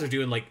these guys are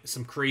doing like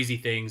some crazy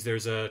things.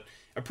 There's a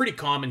pretty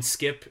common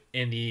skip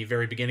in the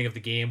very beginning of the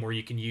game where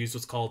you can use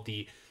what's called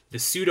the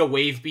pseudo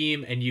wave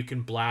beam, and you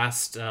can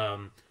blast.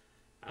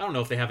 I don't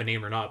know if they have a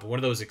name or not, but one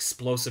of those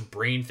explosive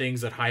brain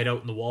things that hide out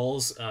in the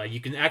walls.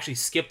 You can actually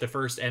skip the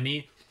first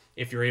Emmy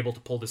if you're able to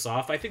pull this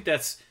off. I think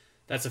that's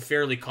a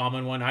fairly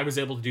common one. I was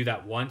able to do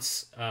that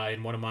once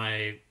in one of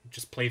my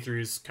just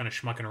playthroughs, kind of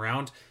schmucking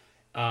around.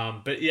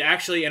 But yeah,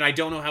 actually, and I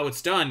don't know how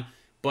it's done,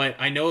 but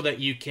I know that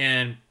you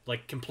can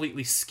like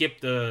completely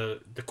skip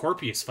the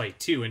Corpius fight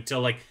too until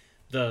like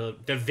the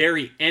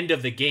very end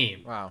of the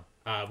game, Wow.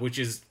 which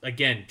is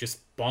again just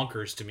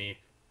bonkers to me.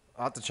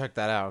 I'll have to check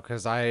that out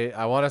because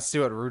I want to see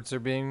what routes are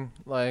being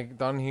like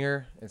done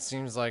here. It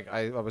seems like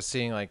I was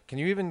seeing like, can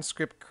you even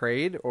script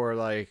Kraid or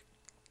like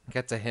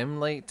get to him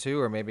late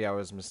too, or maybe I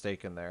was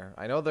mistaken there.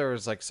 I know there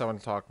was like someone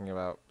talking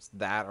about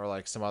that or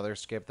like some other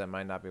skip that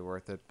might not be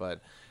worth it,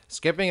 but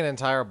skipping an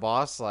entire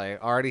boss,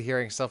 like already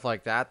hearing stuff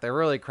like that, they're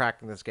really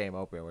cracking this game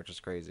open, which is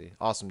crazy.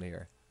 Awesome to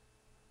hear.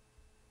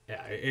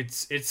 Yeah,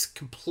 it's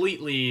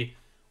completely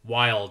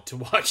wild to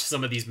watch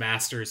some of these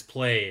masters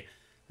play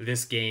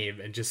this game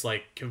and just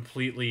like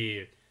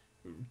completely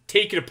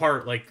take it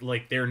apart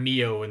like they're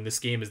Neo and this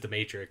game is the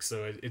Matrix.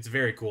 So it's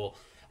very cool.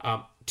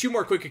 Two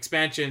more quick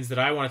expansions that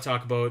I want to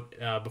talk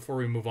about before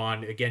we move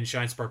on. Again,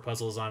 Shine Spark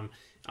puzzles. I'm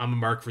a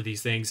mark for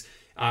these things.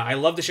 I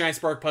love the Shine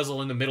Spark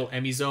puzzle in the middle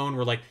Emmy zone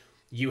where like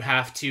you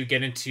have to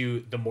get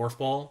into the morph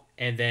ball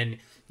and then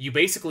you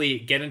basically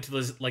get into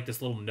this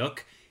little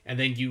nook and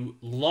then you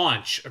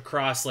launch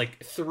across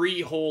like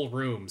 3 whole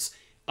rooms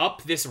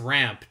up this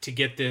ramp to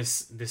get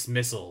this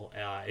missile.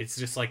 It's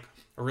just like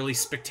a really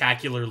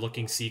spectacular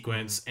looking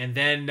sequence. And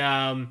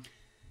then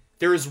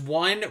there's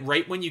one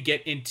right when you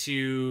get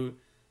into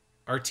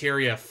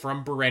Arteria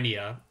from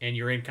Berenia and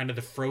you're in kind of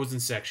the frozen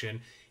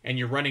section and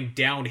you're running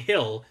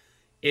downhill.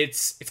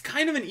 It's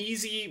kind of an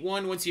easy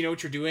one once you know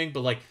what you're doing,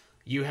 but like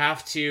you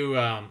have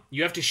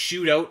to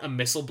shoot out a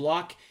missile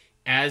block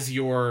as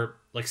you're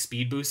like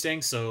speed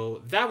boosting.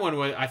 So that one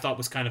I thought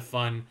was kind of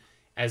fun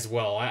as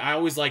well. I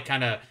always like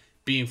kind of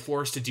being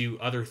forced to do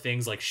other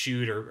things like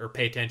shoot or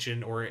pay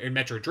attention, or in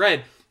Metro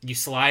Dread you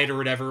slide or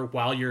whatever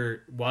while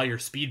you're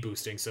speed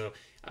boosting. So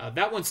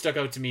that one stuck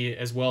out to me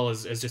as well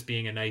as just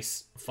being a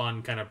nice,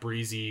 fun, kind of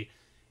breezy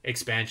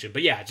expansion.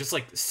 But yeah, just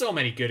like so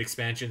many good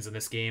expansions in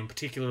this game,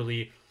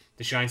 particularly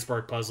the Shine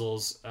Spark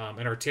puzzles. And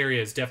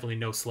Arteria is definitely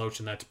no slouch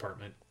in that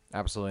department.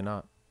 Absolutely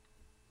not.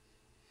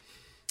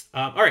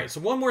 All right,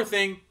 so one more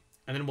thing,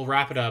 and then we'll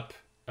wrap it up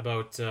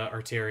about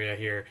Arteria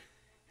here.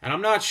 And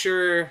I'm not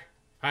sure.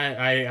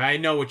 I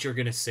know what you're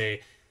gonna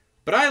say,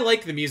 but I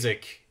like the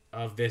music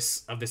of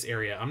this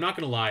area. I'm not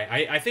gonna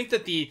lie. I think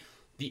that the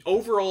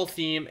overall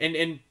theme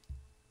and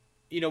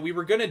you know we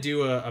were gonna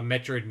do a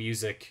Metroid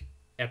music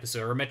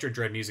episode or a Metroid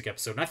Dread music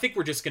episode, and I think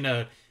we're just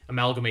gonna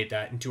amalgamate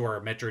that into our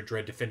Metroid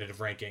Dread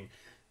definitive ranking.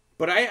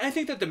 But I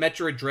think that the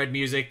Metroid Dread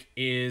music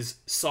is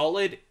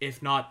solid,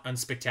 if not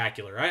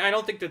unspectacular. I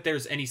don't think that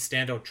there's any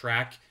standout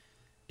track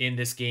in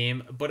this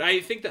game, but I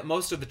think that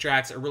most of the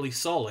tracks are really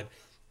solid.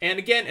 And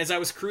again, as I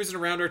was cruising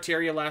around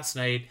Arteria last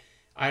night,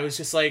 I was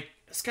just like,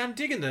 it's kind of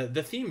digging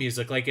the theme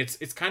music. Like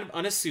it's kind of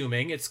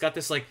unassuming. It's got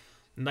this like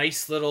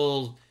nice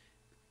little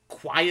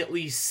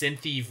quietly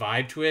synthy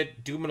vibe to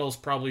it. Duminal's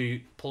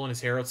probably pulling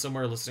his hair out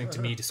somewhere listening to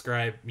me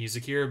describe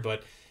music here,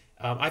 but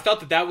I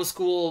thought that was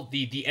cool.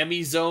 The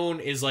Emmy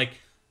zone is like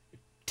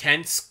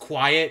tense,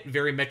 quiet,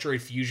 very Metroid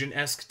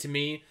Fusion-esque to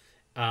me.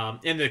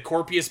 And the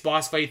Corpius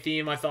boss fight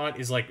theme I thought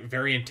is like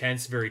very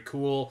intense, very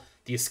cool.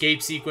 The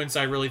escape sequence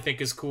I really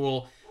think is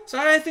cool. So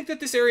I think that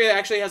this area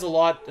actually has a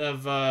lot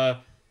of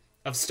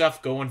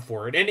stuff going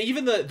for it. And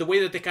even the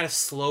way that they kind of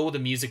slow the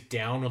music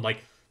down when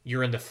like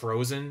you're in the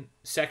frozen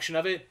section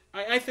of it,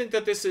 I think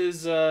that this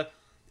is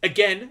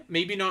again,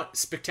 maybe not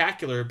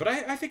spectacular, but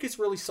I think it's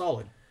really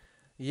solid.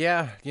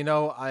 Yeah, you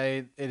know,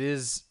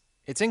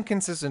 it's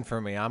inconsistent for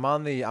me. I'm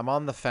on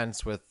the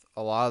fence with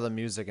a lot of the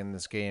music in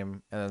this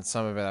game, and then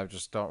some of it I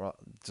just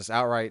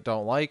outright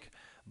don't like.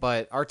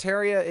 But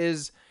Arteria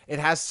it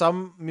has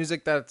some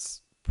music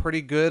that's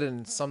pretty good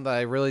and some that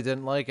I really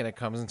didn't like, and it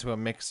comes into a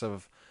mix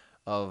of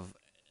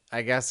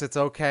I guess it's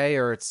okay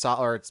or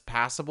it's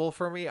passable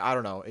for me. I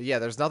don't know. Yeah,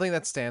 there's nothing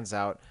that stands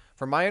out.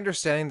 From my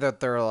understanding, that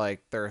there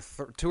are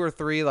two or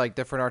three like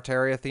different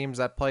Arteria themes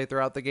that play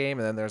throughout the game,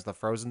 and then there's the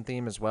Frozen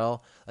theme as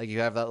well. Like you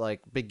have that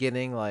like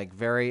beginning like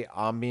very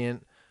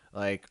ambient,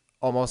 like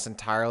almost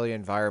entirely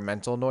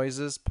environmental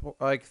noises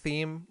like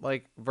theme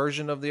like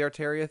version of the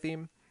Arteria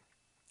theme,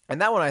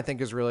 and that one I think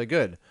is really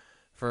good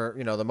for,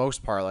 the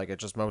most part. Like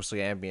it's just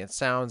mostly ambient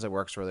sounds. It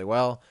works really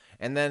well.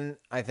 And then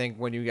I think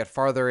when you get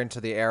farther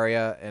into the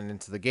area and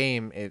into the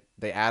game,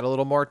 they add a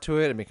little more to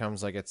it. It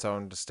becomes like its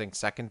own distinct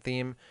second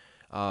theme.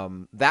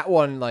 That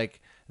one, like,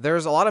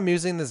 there's a lot of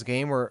music in this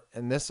game where,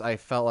 in this, I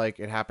felt like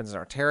it happens in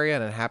Arteria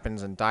and it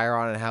happens in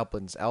Dairon and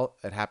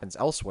it happens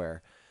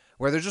elsewhere,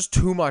 where there's just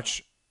too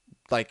much.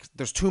 Like,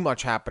 there's too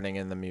much happening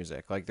in the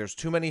music. Like, there's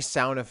too many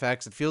sound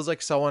effects. It feels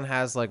like someone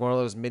has, like, one of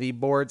those MIDI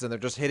boards and they're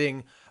just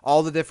hitting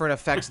all the different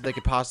effects that they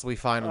could possibly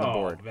find on the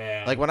board.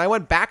 Man. Like, when I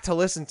went back to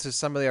listen to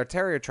some of the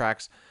Arteria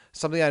tracks,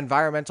 some of the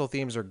environmental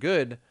themes are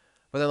good,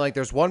 but then, like,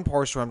 there's one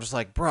portion where I'm just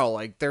like, bro,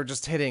 like, they're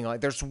just hitting,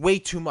 like, there's way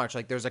too much.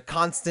 Like, there's a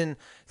constant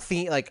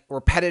theme, like,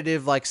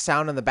 repetitive, like,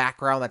 sound in the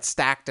background that's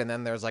stacked, and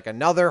then there's, like,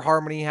 another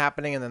harmony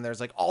happening, and then there's,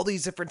 like, all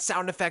these different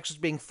sound effects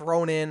just being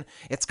thrown in.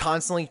 It's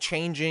constantly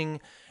changing.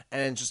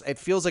 And it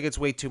feels like it's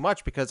way too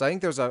much, because I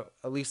think there's at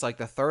least like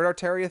the third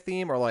Arteria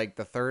theme, or like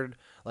the third,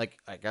 like,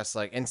 I guess,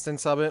 like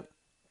instance of it,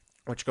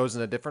 which goes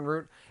in a different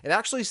route. It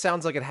actually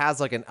sounds like it has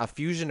like a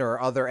fusion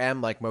or other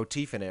M like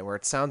motif in it, where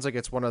it sounds like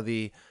it's one of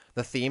the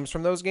themes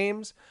from those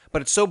games,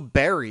 but it's so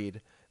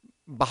buried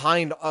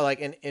behind like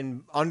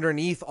in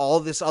underneath all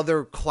this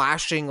other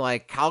clashing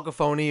like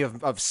cacophony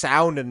of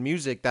sound and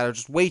music that are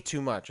just way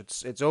too much.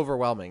 It's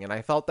overwhelming, and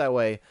I felt that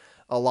way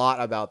a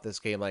lot about this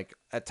game. Like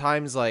at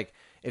times, like,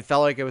 it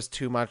felt like it was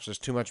too much. There's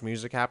too much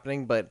music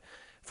happening. But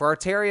for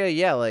Arteria,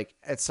 yeah, like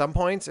at some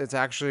points it's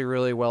actually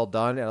really well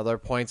done. At other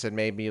points it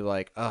made me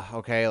like,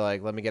 okay,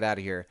 like let me get out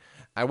of here.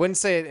 I wouldn't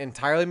say it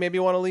entirely made me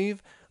want to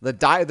leave.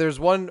 There's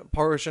one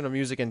portion of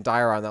music in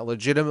Dairon that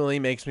legitimately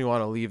makes me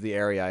want to leave the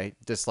area. I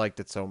disliked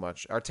it so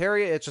much.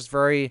 Arteria, it's just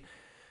very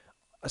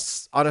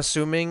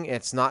unassuming.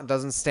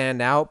 Doesn't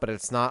stand out, but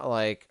it's not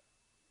like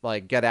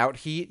get out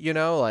heat,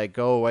 like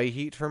go away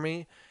heat for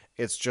me.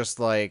 It's just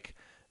like,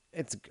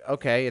 it's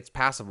okay, it's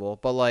passable,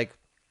 but like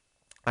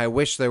I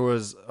wish there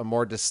was a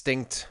more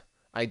distinct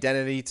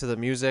identity to the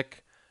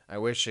music. I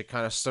wish it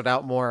kind of stood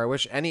out more. I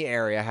wish any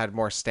area had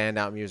more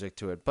standout music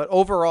to it. But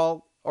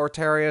overall,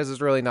 Arteria's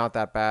is really not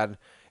that bad.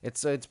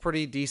 It's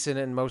pretty decent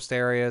in most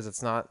areas.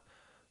 It's all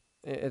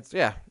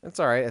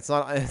right. It's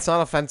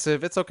not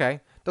offensive. It's okay.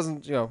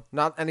 Doesn't,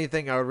 not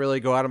anything I would really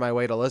go out of my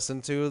way to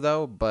listen to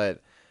though,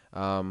 but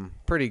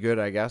pretty good,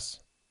 I guess.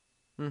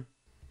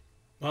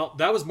 Well,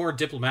 that was more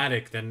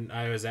diplomatic than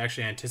I was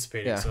actually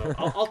anticipating, Yeah. so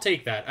I'll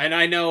take that. And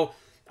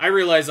I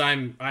realize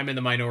I'm in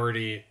the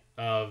minority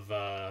of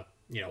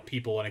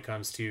people when it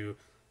comes to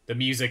the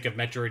music of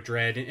Metroid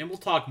Dread, and we'll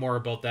talk more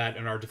about that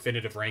in our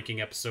definitive ranking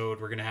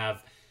episode. We're gonna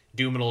have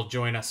Doominal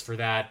join us for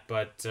that,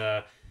 but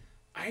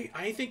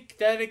I think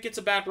that it gets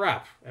a bad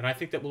rap, and I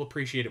think that we'll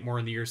appreciate it more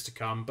in the years to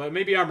come. But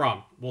maybe I'm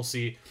wrong. We'll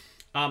see.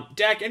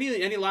 Dak,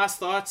 any last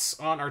thoughts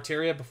on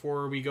Arteria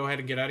before we go ahead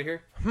and get out of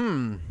here?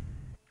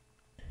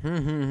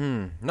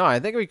 No, I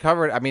think we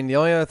covered. I mean, the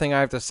only other thing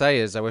I have to say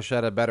is I wish I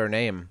had a better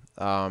name.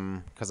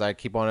 Because I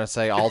keep wanting to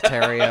say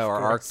Alteria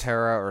or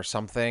Arctera or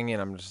something,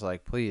 and I'm just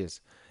like, please.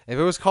 If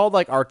it was called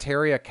like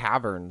Arteria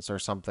Caverns or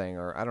something,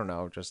 or I don't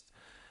know, just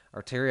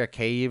Arteria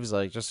Caves,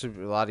 like just a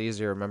lot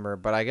easier to remember.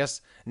 But I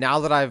guess now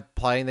that I've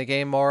playing the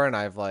game more and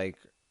I'm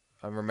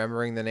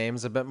remembering the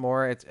names a bit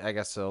more, I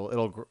guess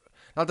it'll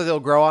not that it'll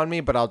grow on me,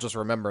 but I'll just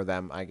remember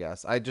them. I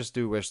guess I just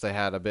do wish they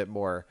had a bit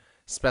more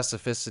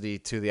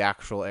specificity to the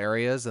actual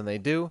areas than they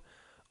do.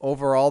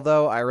 Overall,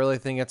 though, I really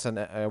think it's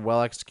a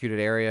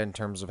well-executed area in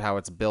terms of how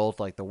it's built,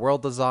 like the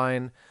world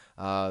design,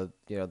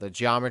 the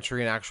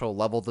geometry and actual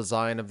level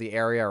design of the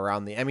area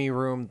around the Emmy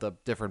room, the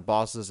different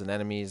bosses and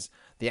enemies,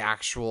 the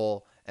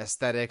actual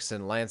aesthetics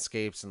and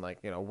landscapes, and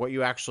what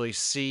you actually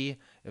see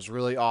is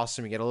really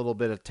awesome. You get a little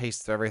bit of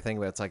taste of everything,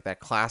 but it's like that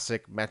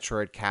classic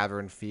Metroid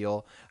cavern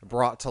feel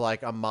brought to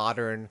like a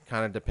modern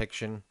kind of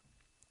depiction.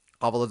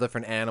 All the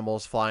different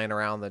animals flying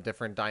around, the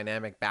different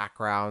dynamic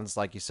backgrounds.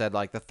 Like you said,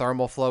 like the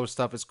thermal flow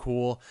stuff is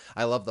cool.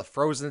 I love the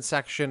Frozen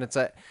section.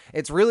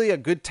 It's really a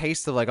good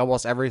taste of like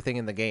almost everything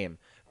in the game.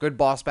 Good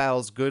boss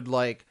battles, good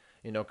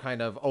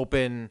kind of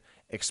open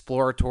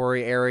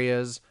exploratory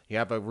areas. You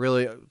have a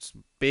really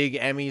big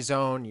Emmy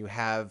zone. You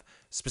have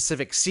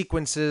specific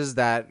sequences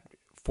that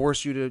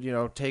force you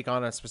to, take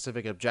on a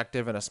specific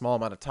objective in a small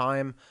amount of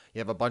time. You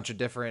have a bunch of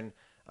different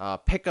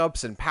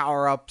pickups and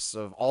power-ups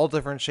of all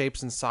different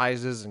shapes and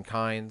sizes and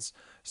kinds.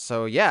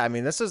 So yeah, I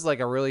mean, this is like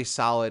a really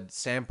solid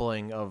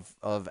sampling of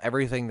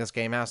everything this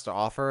game has to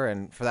offer,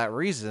 and for that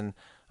reason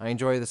I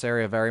enjoy this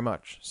area very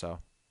much. So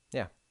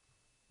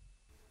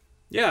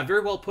yeah,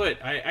 very well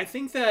put. I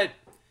think that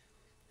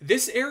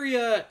this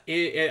area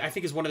I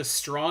think is one of the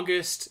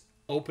strongest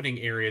opening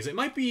areas. It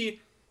might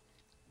be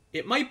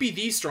it might be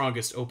the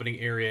strongest opening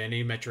area in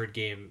a Metroid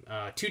game,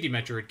 2D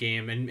Metroid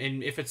game,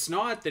 and if it's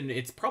not, then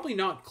it's probably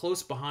not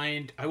close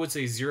behind. I would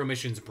say Zero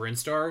Mission's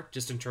Brinstar,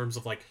 just in terms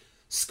of like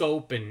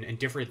scope and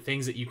different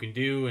things that you can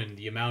do, and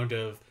the amount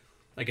of,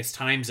 I guess,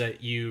 times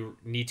that you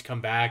need to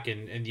come back,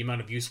 and the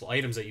amount of useful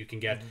items that you can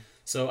get.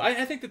 So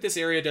I think that this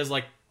area does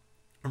like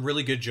a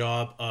really good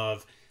job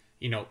of,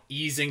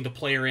 easing the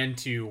player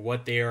into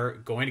what they are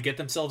going to get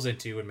themselves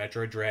into in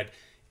Metroid Dread.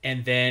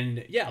 And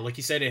then, yeah, like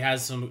you said, it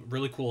has some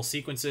really cool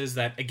sequences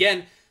that,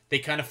 again, they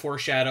kind of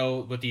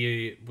foreshadow with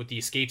the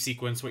escape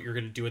sequence, what you're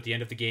going to do at the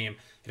end of the game.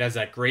 It has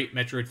that great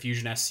Metroid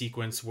Fusion-esque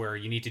sequence where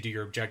you need to do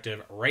your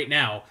objective right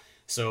now.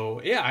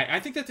 So, yeah, I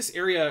think that this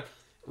area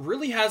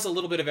really has a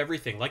little bit of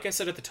everything. Like I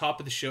said at the top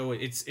of the show,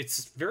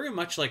 it's very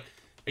much like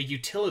a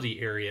utility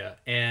area.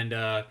 And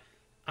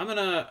I'm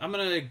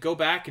gonna go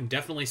back and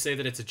definitely say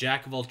that it's a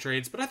jack of all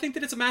trades, but I think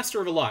that it's a master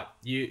of a lot.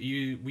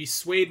 We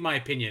swayed my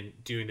opinion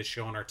doing the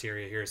show on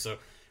Arteria here, so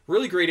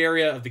really great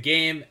area of the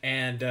game,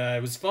 and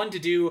it was fun to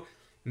do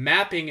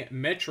mapping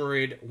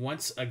Metroid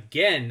once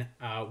again.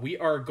 We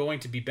are going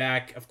to be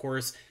back, of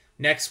course,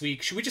 next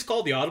week. Should we just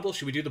call it the Audible?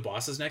 Should we do the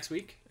bosses next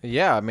week?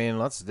 Yeah, I mean,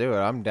 let's do it.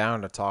 I'm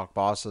down to talk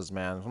bosses,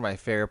 man. It's one of my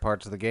favorite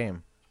parts of the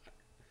game.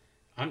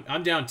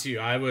 I'm down too.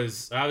 I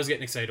was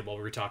getting excited while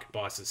we were talking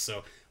bosses.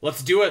 So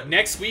let's do it.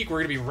 Next week we're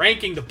going to be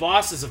ranking the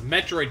bosses of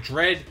Metroid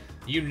Dread.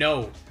 You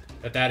know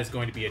that is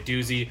going to be a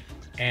doozy,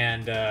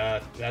 and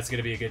that's going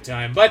to be a good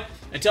time. But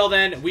until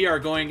then, we are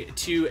going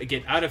to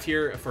get out of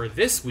here for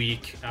this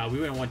week.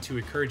 We want to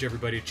encourage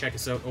everybody to check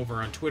us out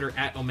over on Twitter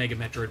at Omega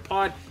Metroid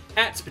Pod,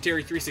 at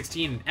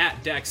Spiteri316,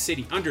 at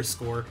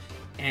DaxCity_,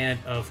 and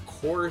of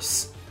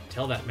course,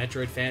 tell that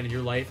Metroid fan in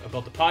your life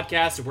about the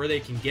podcast and where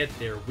they can get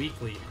their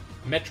weekly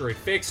Metroid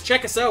fix.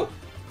 Check us out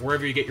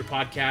wherever you get your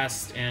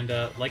podcasts, and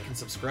like and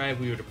subscribe.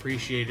 We would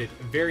appreciate it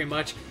very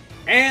much.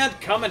 And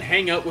come and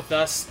hang out with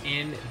us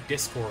in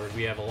Discord.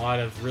 We have a lot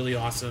of really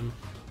awesome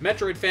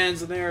Metroid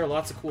fans in there,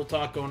 lots of cool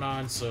talk going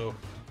on, so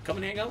come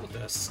and hang out with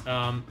us.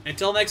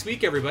 Until next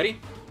week, everybody,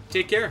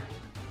 take care.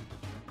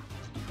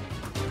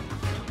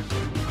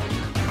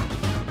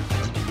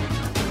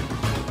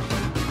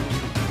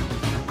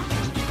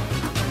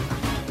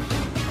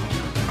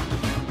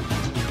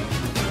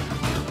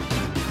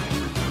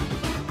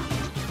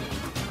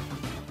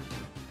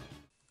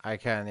 I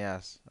can,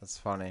 yes. That's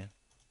funny.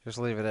 Just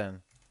leave it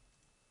in.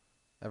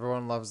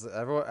 Everyone loves the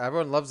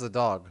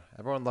dog.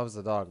 Everyone loves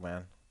the dog,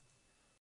 man.